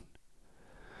open.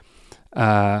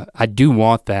 I do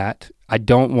want that. I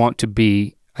don't want to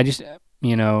be, I don't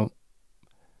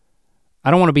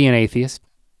want to be an atheist.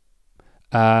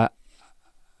 So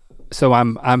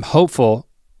I'm hopeful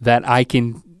that I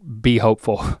can be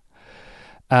hopeful.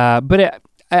 But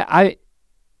I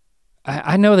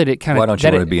know that it kind of. Why don't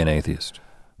you want to be an atheist?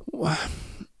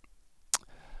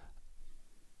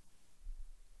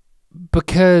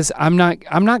 Because I'm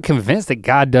not convinced that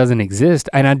God doesn't exist,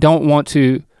 and I don't want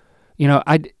to,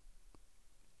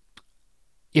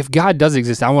 if God does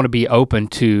exist, I want to be open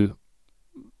to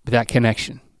that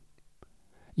connection.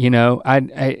 That's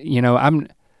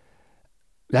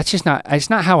just not, it's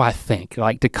not how I think,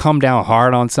 like to come down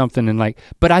hard on something and like,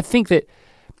 but I think that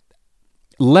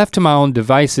left to my own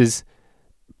devices,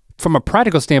 from a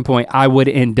practical standpoint, I would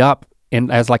end up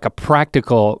as like a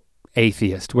practical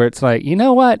atheist, where it's like, you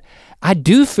know what? I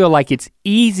do feel like it's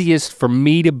easiest for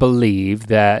me to believe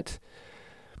that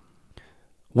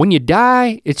when you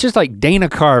die, it's just like Dana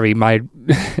Carvey,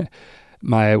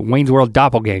 my Wayne's World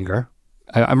doppelganger.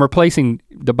 I'm replacing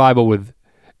the Bible with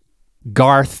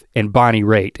Garth and Bonnie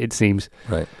Raitt, it seems.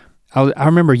 Right. I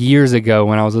remember years ago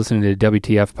when I was listening to the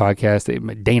WTF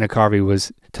podcast, Dana Carvey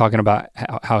was talking about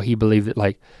how he believed that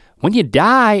like, when you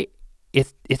die,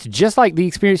 it's just like the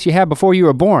experience you had before you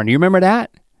were born. Do you remember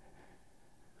that?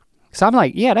 So I'm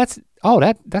like, yeah, that's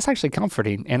actually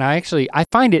comforting. And I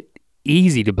find it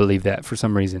easy to believe that for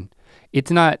some reason.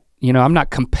 It's not, I'm not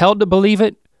compelled to believe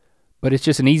it, but it's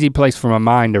just an easy place for my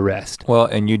mind to rest. Well,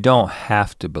 and you don't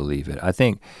have to believe it. I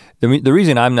think the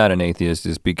reason I'm not an atheist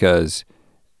is because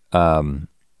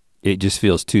it just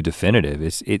feels too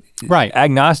definitive. Right.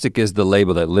 Agnostic is the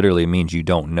label that literally means you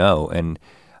don't know. And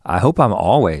I hope I'm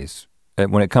always,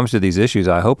 when it comes to these issues,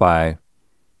 I hope I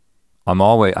don't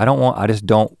want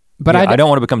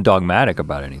to become dogmatic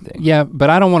about anything. Yeah,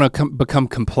 but I don't want to become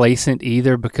complacent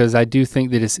either, because I do think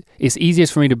that it's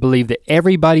easiest for me to believe that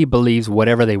everybody believes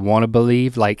whatever they want to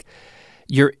believe, like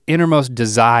your innermost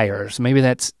desires. Maybe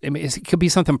it could be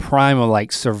something primal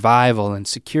like survival and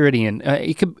security, and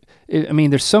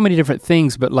there's so many different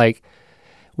things, but like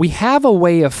we have a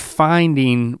way of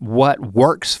finding what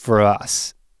works for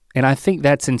us, and I think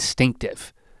that's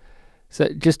instinctive. So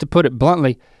just to put it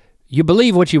bluntly, you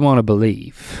believe what you want to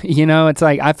believe. It's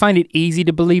like, I find it easy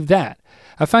to believe that.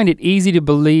 I find it easy to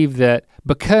believe that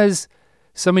because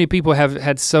so many people have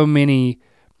had so many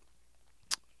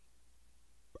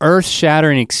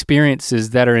earth-shattering experiences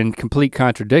that are in complete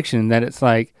contradiction, that it's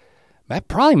like, that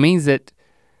probably means that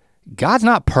God's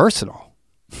not personal.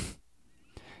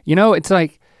 You know, it's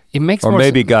like, it makes more sense. Or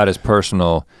maybe God is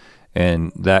personal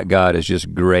and that God is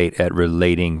just great at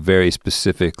relating very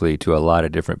specifically to a lot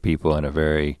of different people in a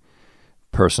very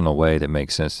personal way that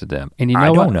makes sense to them. And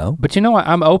I don't know. But you know what,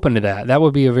 I'm open to that. That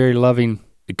would be a very loving.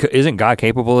 Isn't God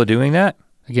capable of doing that?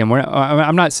 Again,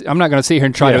 I'm not gonna sit here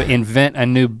and try to invent a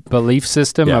new belief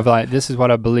system of like, this is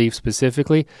what I believe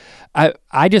specifically.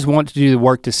 I just want to do the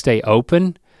work to stay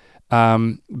open,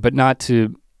 but not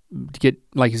to get,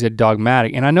 like you said,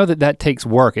 dogmatic. And I know that takes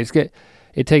work.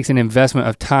 It takes an investment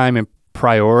of time and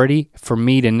priority for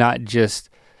me to not just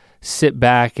sit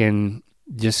back and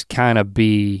just kind of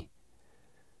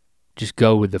just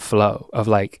go with the flow of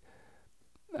like,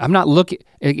 I'm not looking,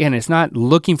 again, it's not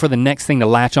looking for the next thing to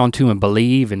latch onto and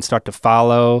believe and start to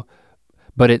follow,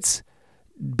 but it's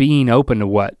being open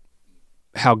to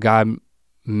how God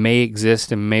may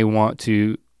exist and may want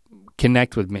to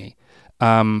connect with me.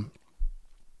 I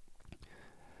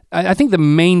think the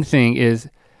main thing is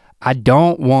I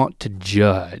don't want to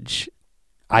judge.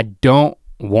 I don't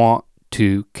want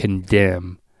to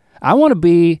condemn. I want to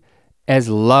be as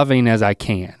loving as I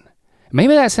can.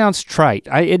 Maybe that sounds trite.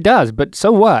 It does, but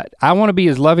so what? I want to be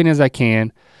as loving as I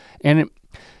can. And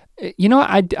you know,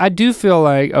 I do feel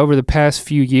like over the past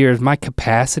few years, my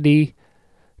capacity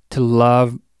to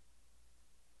love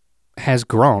has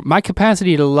grown. My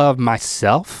capacity to love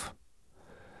myself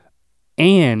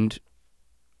and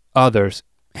others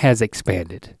has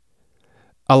expanded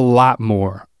a lot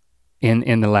more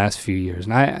in the last few years.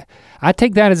 And I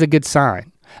take that as a good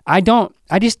sign. I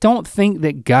just don't think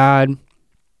that God,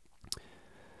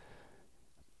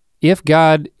 if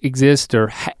God exists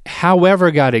or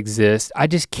however God exists, I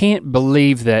just can't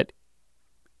believe that,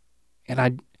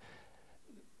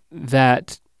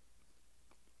 that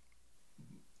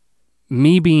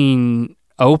me being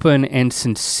open and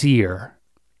sincere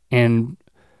and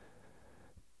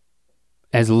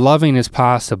as loving as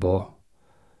possible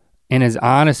and as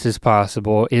honest as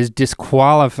possible is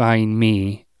disqualifying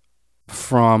me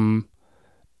from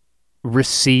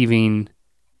receiving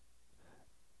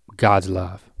God's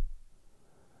love.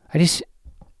 I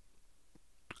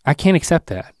can't accept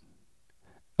that.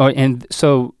 Oh, and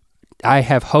so I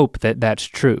have hope that that's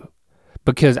true,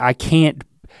 because I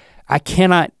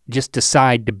cannot just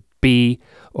decide to be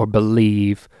or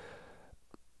believe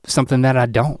something that I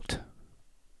don't.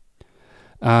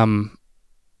 And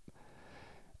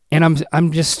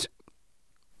I'm just.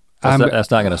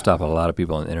 That's not gonna stop a lot of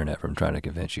people on the internet from trying to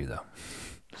convince you though.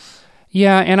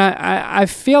 Yeah, and I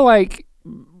feel like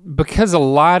because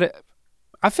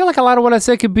I feel like a lot of what I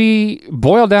said could be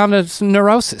boiled down to some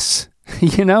neurosis.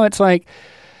 You know, it's like,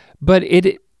 but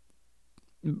the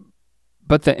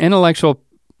intellectual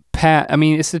path, I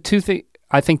mean, it's the two things.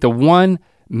 I think the one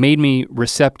made me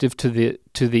receptive to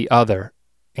the other.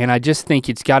 And I just think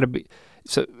it's gotta be,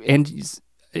 so, and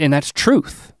that's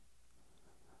truth.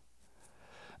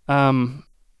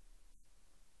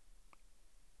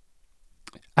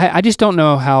 I just don't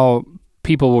know how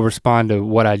people will respond to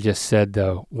what I just said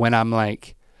though, when I'm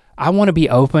like, I want to be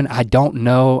open, I don't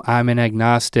know, I'm an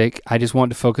agnostic, I just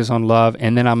want to focus on love,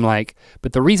 and then I'm like,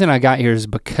 but the reason I got here is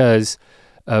because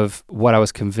of what I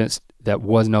was convinced that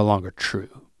was no longer true.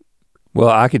 Well,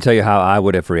 I can tell you how I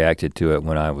would have reacted to it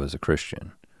when I was a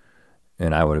Christian,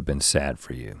 and I would have been sad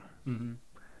for you. Mm-hmm.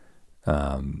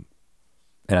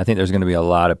 And I think there's gonna be a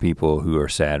lot of people who are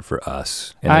sad for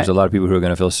us, and there's a lot of people who are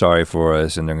gonna feel sorry for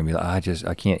us, and they're gonna be like,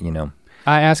 I can't, you know.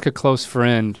 I asked a close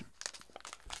friend,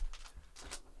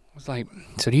 I was like,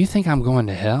 so do you think I'm going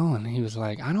to hell? And he was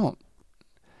like, no,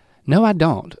 I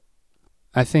don't.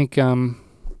 I think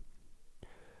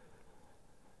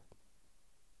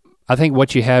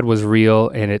what you had was real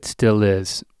and it still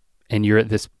is. And you're at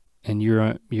this, and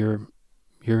you're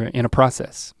in a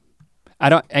process.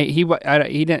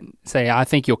 He didn't say, I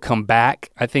think you'll come back.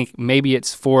 I think maybe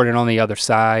it's forward and on the other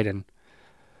side.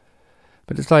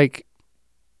 But it's like,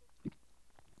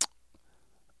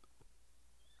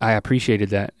 I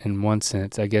appreciated that in one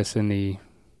sense. I guess in the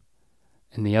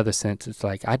other sense, it's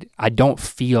like I don't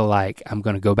feel like I'm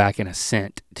gonna go back and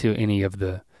assent to any of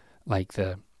the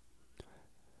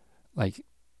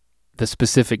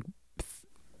specific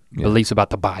beliefs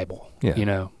about the Bible. Yeah. You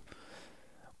know.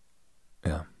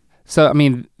 Yeah. So I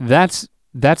mean, that's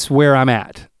where I'm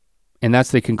at, and that's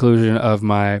the conclusion of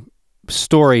my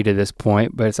story to this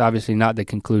point. But it's obviously not the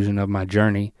conclusion of my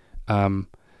journey.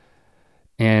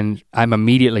 And I'm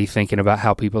immediately thinking about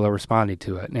how people are responding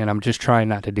to it, and I'm just trying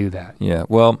not to do that. Yeah,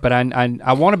 well. But I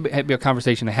want to be a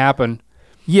conversation to happen.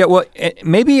 Yeah, well,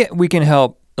 maybe we can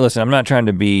help listen, I'm not trying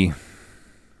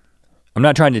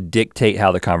to dictate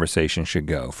how the conversation should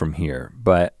go from here,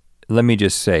 but let me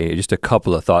just say just a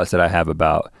couple of thoughts that I have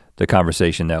about the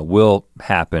conversation that will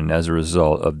happen as a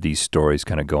result of these stories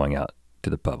kind of going out to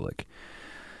the public.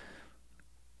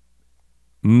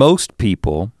 Most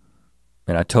people,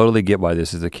 and I totally get why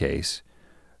this is the case,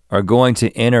 are going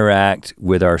to interact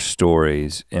with our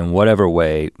stories in whatever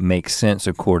way makes sense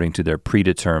according to their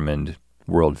predetermined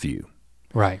worldview.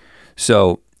 Right.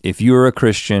 So if you're a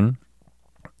Christian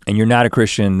and you're not a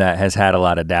Christian that has had a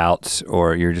lot of doubts,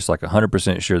 or you're just like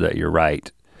 100% sure that you're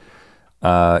right,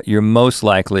 you're most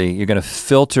likely, you're gonna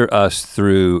filter us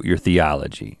through your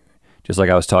theology, just like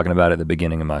I was talking about at the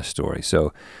beginning of my story.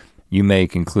 So you may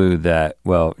conclude that,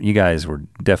 well, you guys were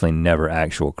definitely never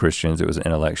actual Christians. It was an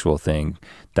intellectual thing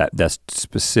that's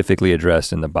specifically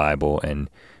addressed in the Bible, and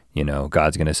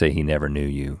God's gonna say he never knew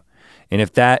you. And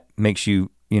if that makes you,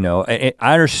 I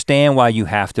understand why you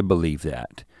have to believe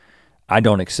that. I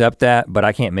don't accept that, but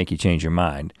I can't make you change your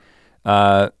mind.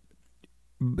 And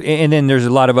then there's a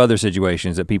lot of other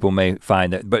situations that people may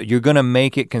find that, but you're gonna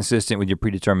make it consistent with your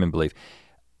predetermined belief.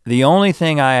 The only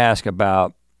thing I ask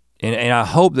about, and I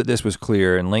hope that this was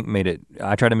clear, and Link made it,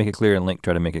 I tried to make it clear and Link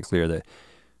tried to make it clear, that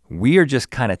we are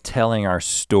just kind of telling our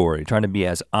story, trying to be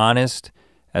as honest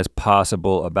as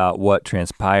possible about what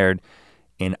transpired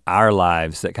in our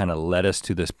lives that kind of led us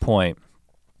to this point.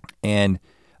 And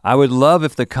I would love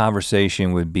if the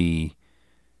conversation would be,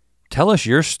 tell us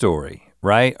your story,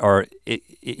 right? Or,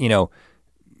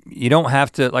 you don't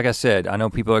have to, like I said, I know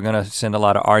people are gonna send a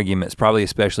lot of arguments, probably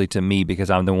especially to me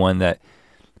because I'm the one that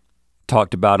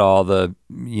talked about all the,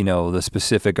 the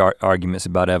specific arguments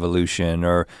about evolution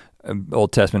or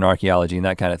Old Testament archaeology and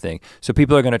that kind of thing. So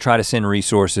people are gonna try to send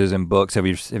resources and books. Have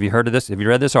you heard of this? Have you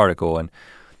read this article? And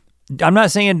I'm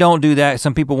not saying don't do that.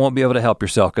 Some people won't be able to help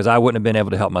yourself, because I wouldn't have been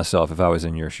able to help myself if I was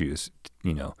in your shoes,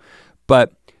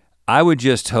 But I would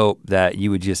just hope that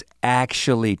you would just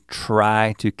actually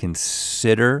try to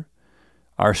consider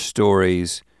our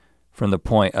stories from the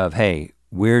point of, hey,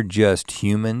 we're just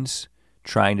humans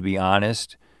trying to be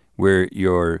honest. We're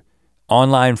your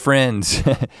online friends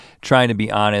trying to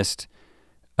be honest,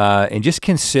 and just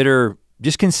consider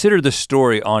the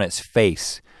story on its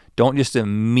face. Don't just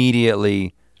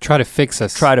immediately try to fix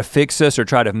us or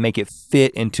try to make it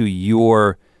fit into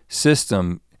your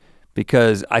system,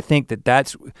 because I think that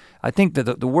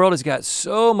the world has got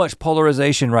so much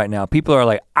polarization right now. People are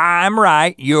like, I'm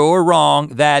right, you're wrong,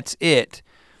 that's it.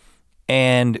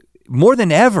 And more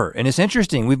than ever, and it's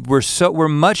interesting, we're so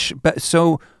much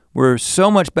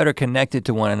better connected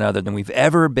to one another than we've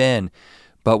ever been,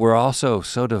 but we're also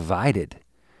so divided.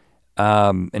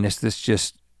 And it's this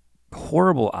just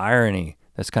horrible irony.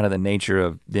 That's kind of the nature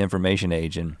of the information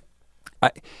age. And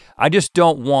I just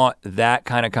don't want that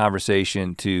kind of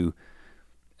conversation to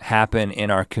happen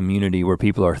in our community where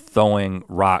people are throwing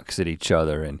rocks at each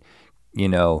other and,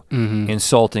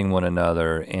 insulting one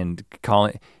another and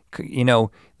calling,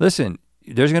 listen,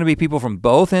 there's gonna be people from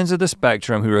both ends of the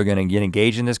spectrum who are gonna get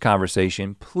engaged in this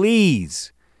conversation.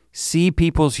 Please see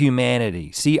people's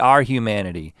humanity, see our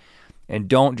humanity, and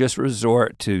don't just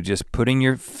resort to just putting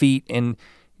your feet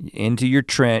into your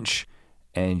trench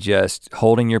and just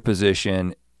holding your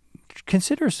position.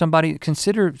 Consider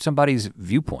somebody's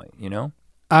viewpoint,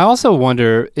 I also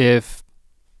wonder if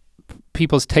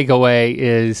people's takeaway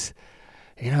is,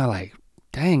 like,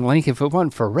 dang, Link, if it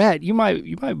wasn't for Rhett, you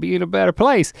might be in a better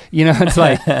place. It's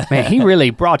like, man, he really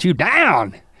brought you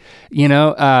down.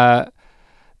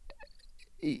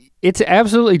 It's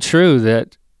absolutely true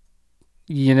that,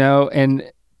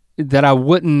 and that I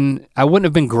wouldn't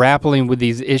have been grappling with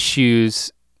these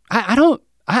issues. I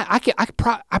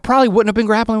probably wouldn't have been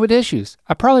grappling with issues.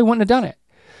 I probably wouldn't have done it,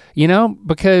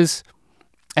 because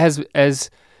as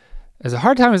a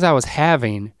hard time as I was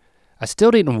having, I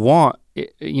still didn't want,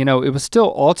 it was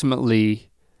still ultimately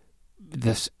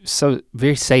so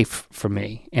very safe for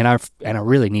me, and I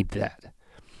really need that.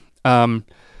 But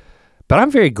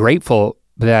I'm very grateful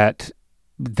that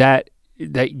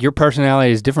your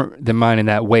personality is different than mine in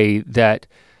that way, that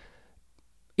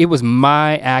it was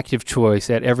my active choice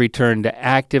at every turn to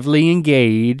actively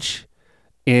engage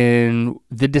in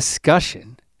the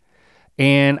discussion.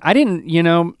 And I didn't,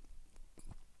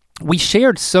 we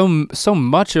shared so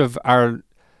much of our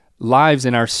lives,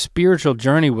 and our spiritual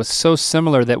journey was so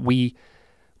similar that we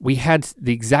had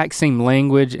the exact same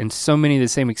language and so many of the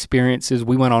same experiences.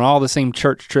 We went on all the same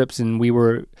church trips, and we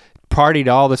were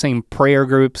partied all the same prayer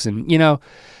groups, and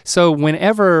so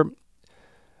whenever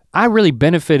I really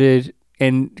benefited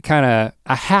and I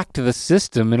hacked the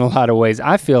system in a lot of ways.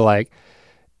 I feel like,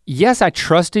 yes, I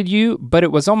trusted you, but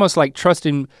it was almost like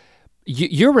trusting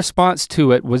your response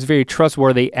to it was very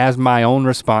trustworthy as my own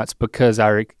response because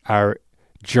our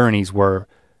journeys were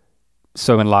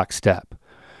so in lockstep.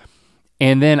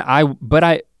 And then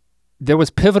there was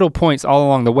pivotal points all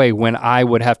along the way when I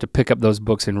would have to pick up those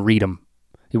books and read them.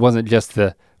 It wasn't just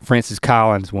the Francis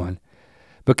Collins one,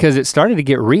 because it started to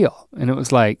get real. And it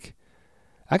was like,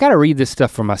 I gotta read this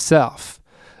stuff for myself.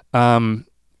 That'll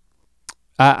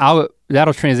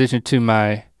transition to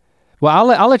my,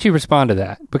 well, I'll let you respond to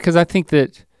that, because I think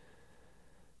that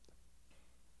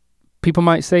people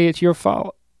might say it's your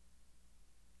fault.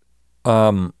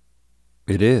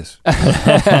 It is.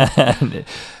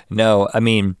 No, I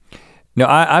mean, no,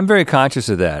 I'm very conscious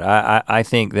of that. I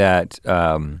think that,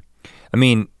 I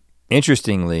mean,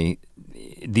 interestingly,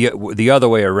 the other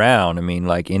way around, I mean,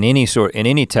 like in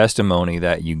any testimony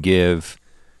that you give,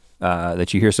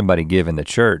 that you hear somebody give in the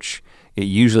church, it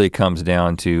usually comes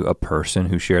down to a person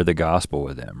who shared the gospel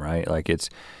with them, right? Like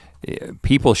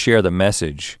people share the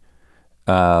message,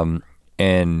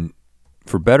 and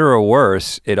for better or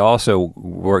worse, it also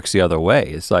works the other way.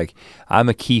 It's like, I'm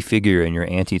a key figure in your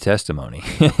anti-testimony.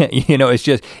 You know, it's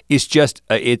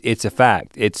a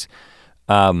fact. It's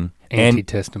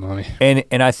anti-testimony.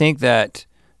 And I think that,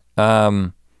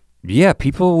 yeah,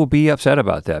 people will be upset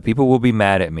about that. People will be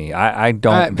mad at me. I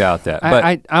don't doubt that.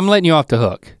 But I'm letting you off the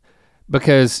hook,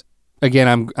 because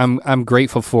again, I'm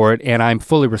grateful for it and I'm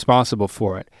fully responsible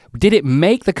for it. Did it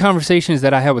make the conversations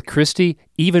that I had with Christy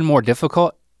even more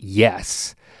difficult?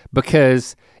 Yes,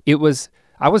 because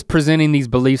I was presenting these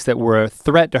beliefs that were a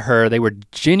threat to her. They were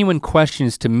genuine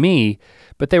questions to me,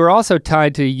 but they were also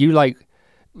tied to you, like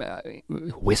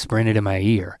whispering it in my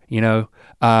ear, you know?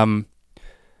 And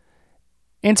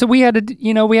so we had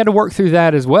to work through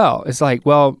that as well. It's like,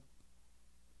 well,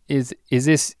 is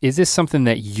this something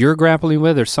that you're grappling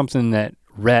with or something that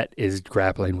Rhett is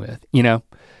grappling with, you know?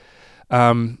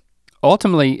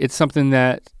 Ultimately, it's something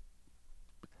that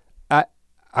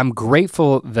I'm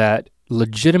grateful that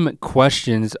legitimate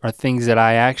questions are things that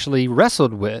I actually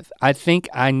wrestled with. I think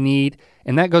I need,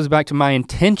 and that goes back to my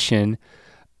intention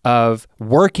of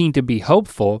working to be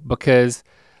hopeful, because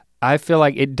I feel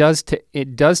like it does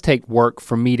take work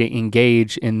for me to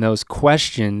engage in those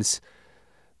questions,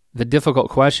 the difficult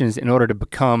questions, in order to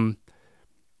become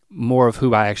more of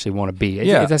who I actually want to be.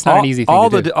 Yeah, that's not an easy thing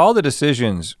to do. All the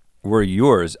decisions were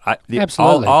yours.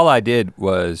 Absolutely. All I did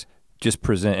was just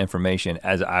present information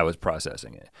as I was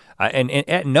processing it. And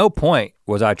at no point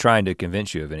was I trying to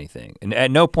convince you of anything. And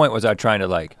at no point was I trying to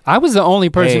like. I was the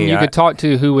only person you could talk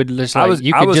to who would just like,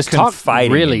 you could just talk,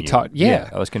 really talk.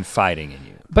 Yeah, I was confiding in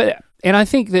you. And I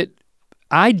think that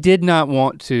I did not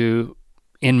want to,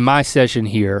 in my session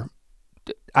here,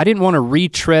 I didn't want to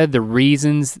retread the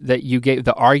reasons that you gave,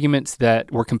 the arguments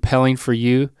that were compelling for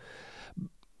you.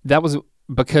 That was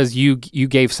because you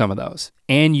gave some of those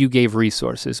and you gave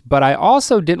resources. But I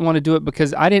also didn't want to do it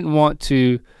because I didn't want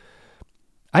to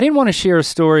share a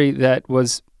story that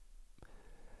was,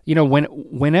 you know,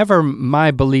 whenever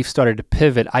my beliefs started to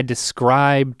pivot, I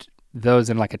described those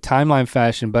in like a timeline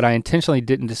fashion, but I intentionally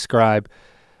didn't describe,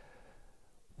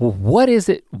 well, what is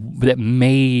it that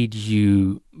made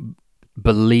you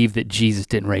believe that Jesus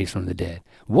didn't raise from the dead?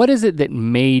 What is it that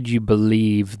made you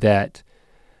believe that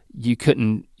you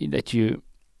couldn't, that you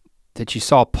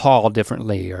saw Paul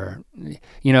differently, or,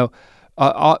 you know,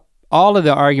 all of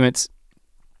the arguments,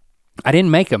 I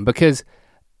didn't make them because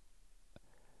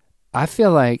I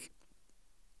feel like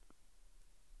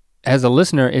as a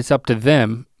listener, it's up to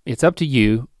them, it's up to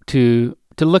you to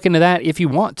look into that if you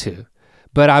want to.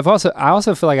 But I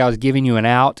also feel like I was giving you an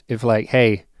out if like,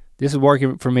 hey, this is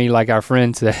working for me, like our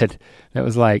friend said. That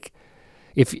was like,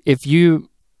 if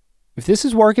this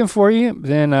is working for you,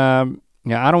 then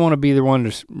yeah, I don't want to be the one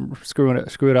to screw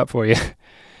it up for you,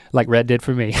 like Rhett did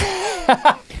for me.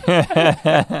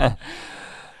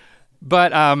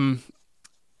 But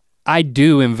I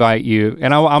do invite you,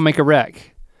 and I'll make a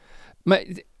rec. But,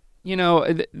 you know,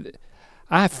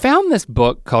 I found this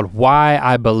book called Why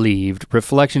I Believed,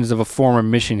 Reflections of a Former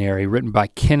Missionary, written by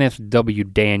Kenneth W.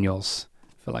 Daniels.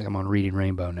 I feel like I'm on Reading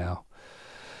Rainbow now.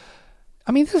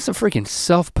 I mean, this is a freaking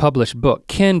self-published book.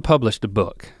 Ken published a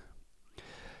book.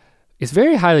 It's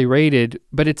very highly rated,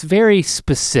 but it's very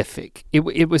specific.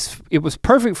 It was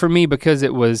perfect for me because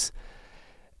it was,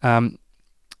 Ken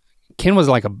was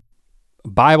like a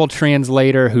Bible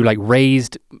translator who like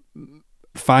raised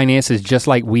finances just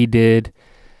like we did.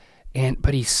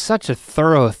 But he's such a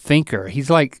thorough thinker. He's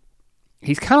kind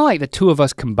of like the two of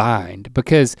us combined,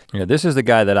 because yeah, this is the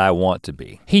guy that I want to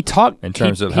be. He talked in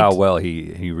terms of how well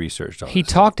he researched all this. He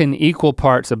talked in equal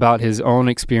parts about his own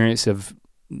experience of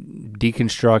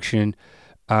deconstruction,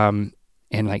 and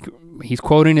like he's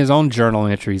quoting his own journal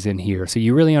entries in here, so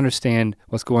you really understand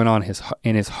what's going on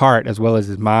in his heart as well as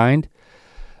his mind.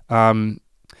 And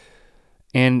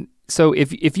so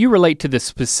if you relate to the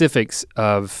specifics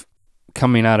of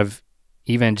coming out of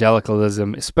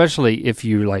evangelicalism, especially if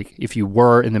you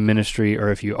were in the ministry or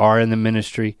if you are in the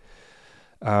ministry,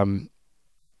 and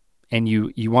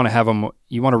you want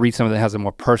to read something that has a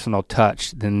more personal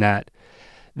touch than that,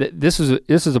 this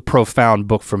is a profound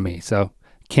book for me. So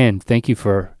Ken, thank you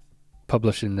for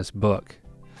publishing this book.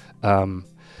 But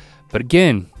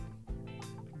again,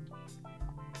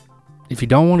 if you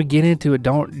don't want to get into it,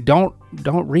 don't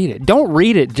read it. Don't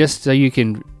read it just so you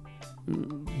can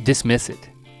dismiss it.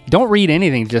 Don't read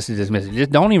anything just to dismiss it.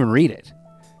 Just don't even read it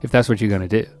if that's what you're gonna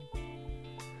do.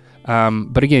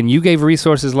 But again, you gave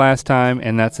resources last time,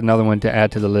 and that's another one to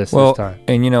add to the list this time.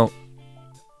 And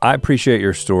I appreciate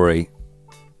your story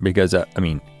because I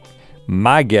mean,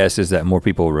 my guess is that more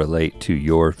people relate to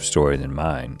your story than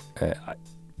mine.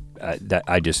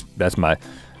 That's my,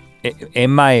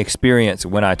 in my experience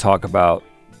when I talk about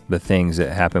the things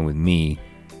that happen with me,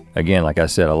 again, like I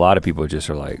said, a lot of people just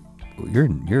are like,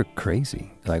 you're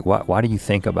crazy. Like, why do you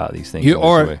think about these things?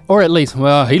 Or at least,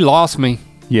 well, he lost me.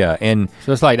 Yeah, and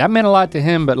so it's like, that meant a lot to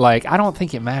him, but like, I don't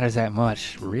think it matters that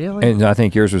much, really. And I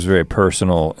think yours was very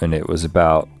personal, and it was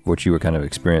about what you were kind of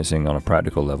experiencing on a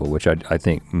practical level, which I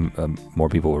think more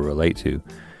people will relate to.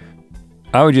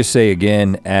 I would just say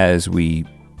again, as we,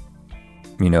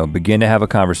 begin to have a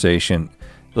conversation,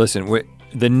 listen,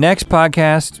 the next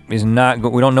podcast is not,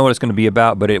 we don't know what it's gonna be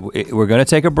about, but we're gonna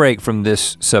take a break from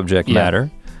this subject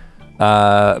matter.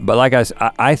 But like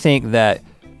I think that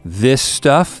this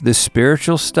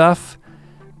spiritual stuff,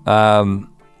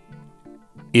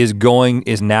 is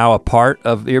now a part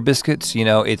of Ear Biscuits.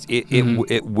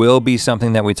 It will be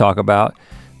something that we talk about,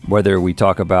 whether we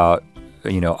talk about,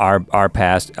 our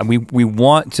past. We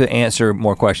want to answer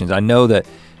more questions. I know that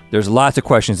there's lots of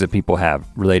questions that people have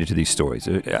related to these stories.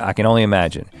 I can only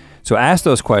imagine. So ask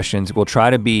those questions. We'll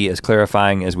try to be as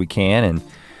clarifying as we can, and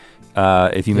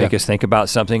if you make us think about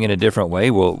something in a different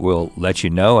way, we'll let you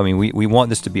know. I mean, we want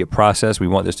this to be a process. We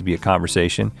want this to be a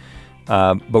conversation,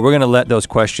 but we're gonna let those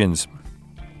questions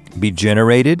be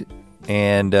generated,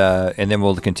 and then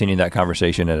we'll continue that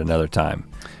conversation at another time.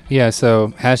 Yeah, so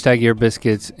hashtag Ear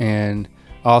Biscuits, and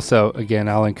also, again,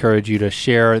 I'll encourage you to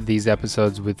share these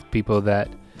episodes with people that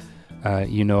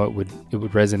it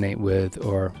would resonate with,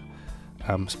 or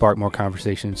spark more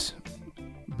conversations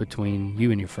between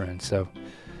you and your friends. So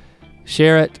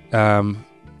share it.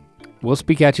 We'll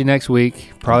speak at you next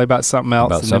week, probably about something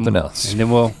else. And then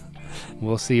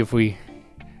we'll see if we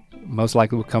most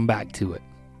likely will come back to it.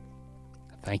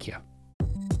 Thank you.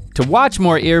 To watch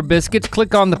more Ear Biscuits,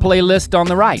 click on the playlist on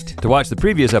the right. To watch the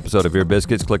previous episode of Ear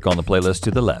Biscuits, click on the playlist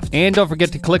to the left. And don't forget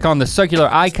to click on the circular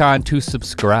icon to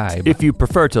subscribe. If you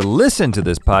prefer to listen to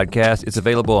this podcast, it's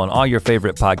available on all your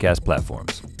favorite podcast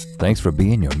platforms. Thanks for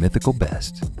being your mythical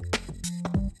best.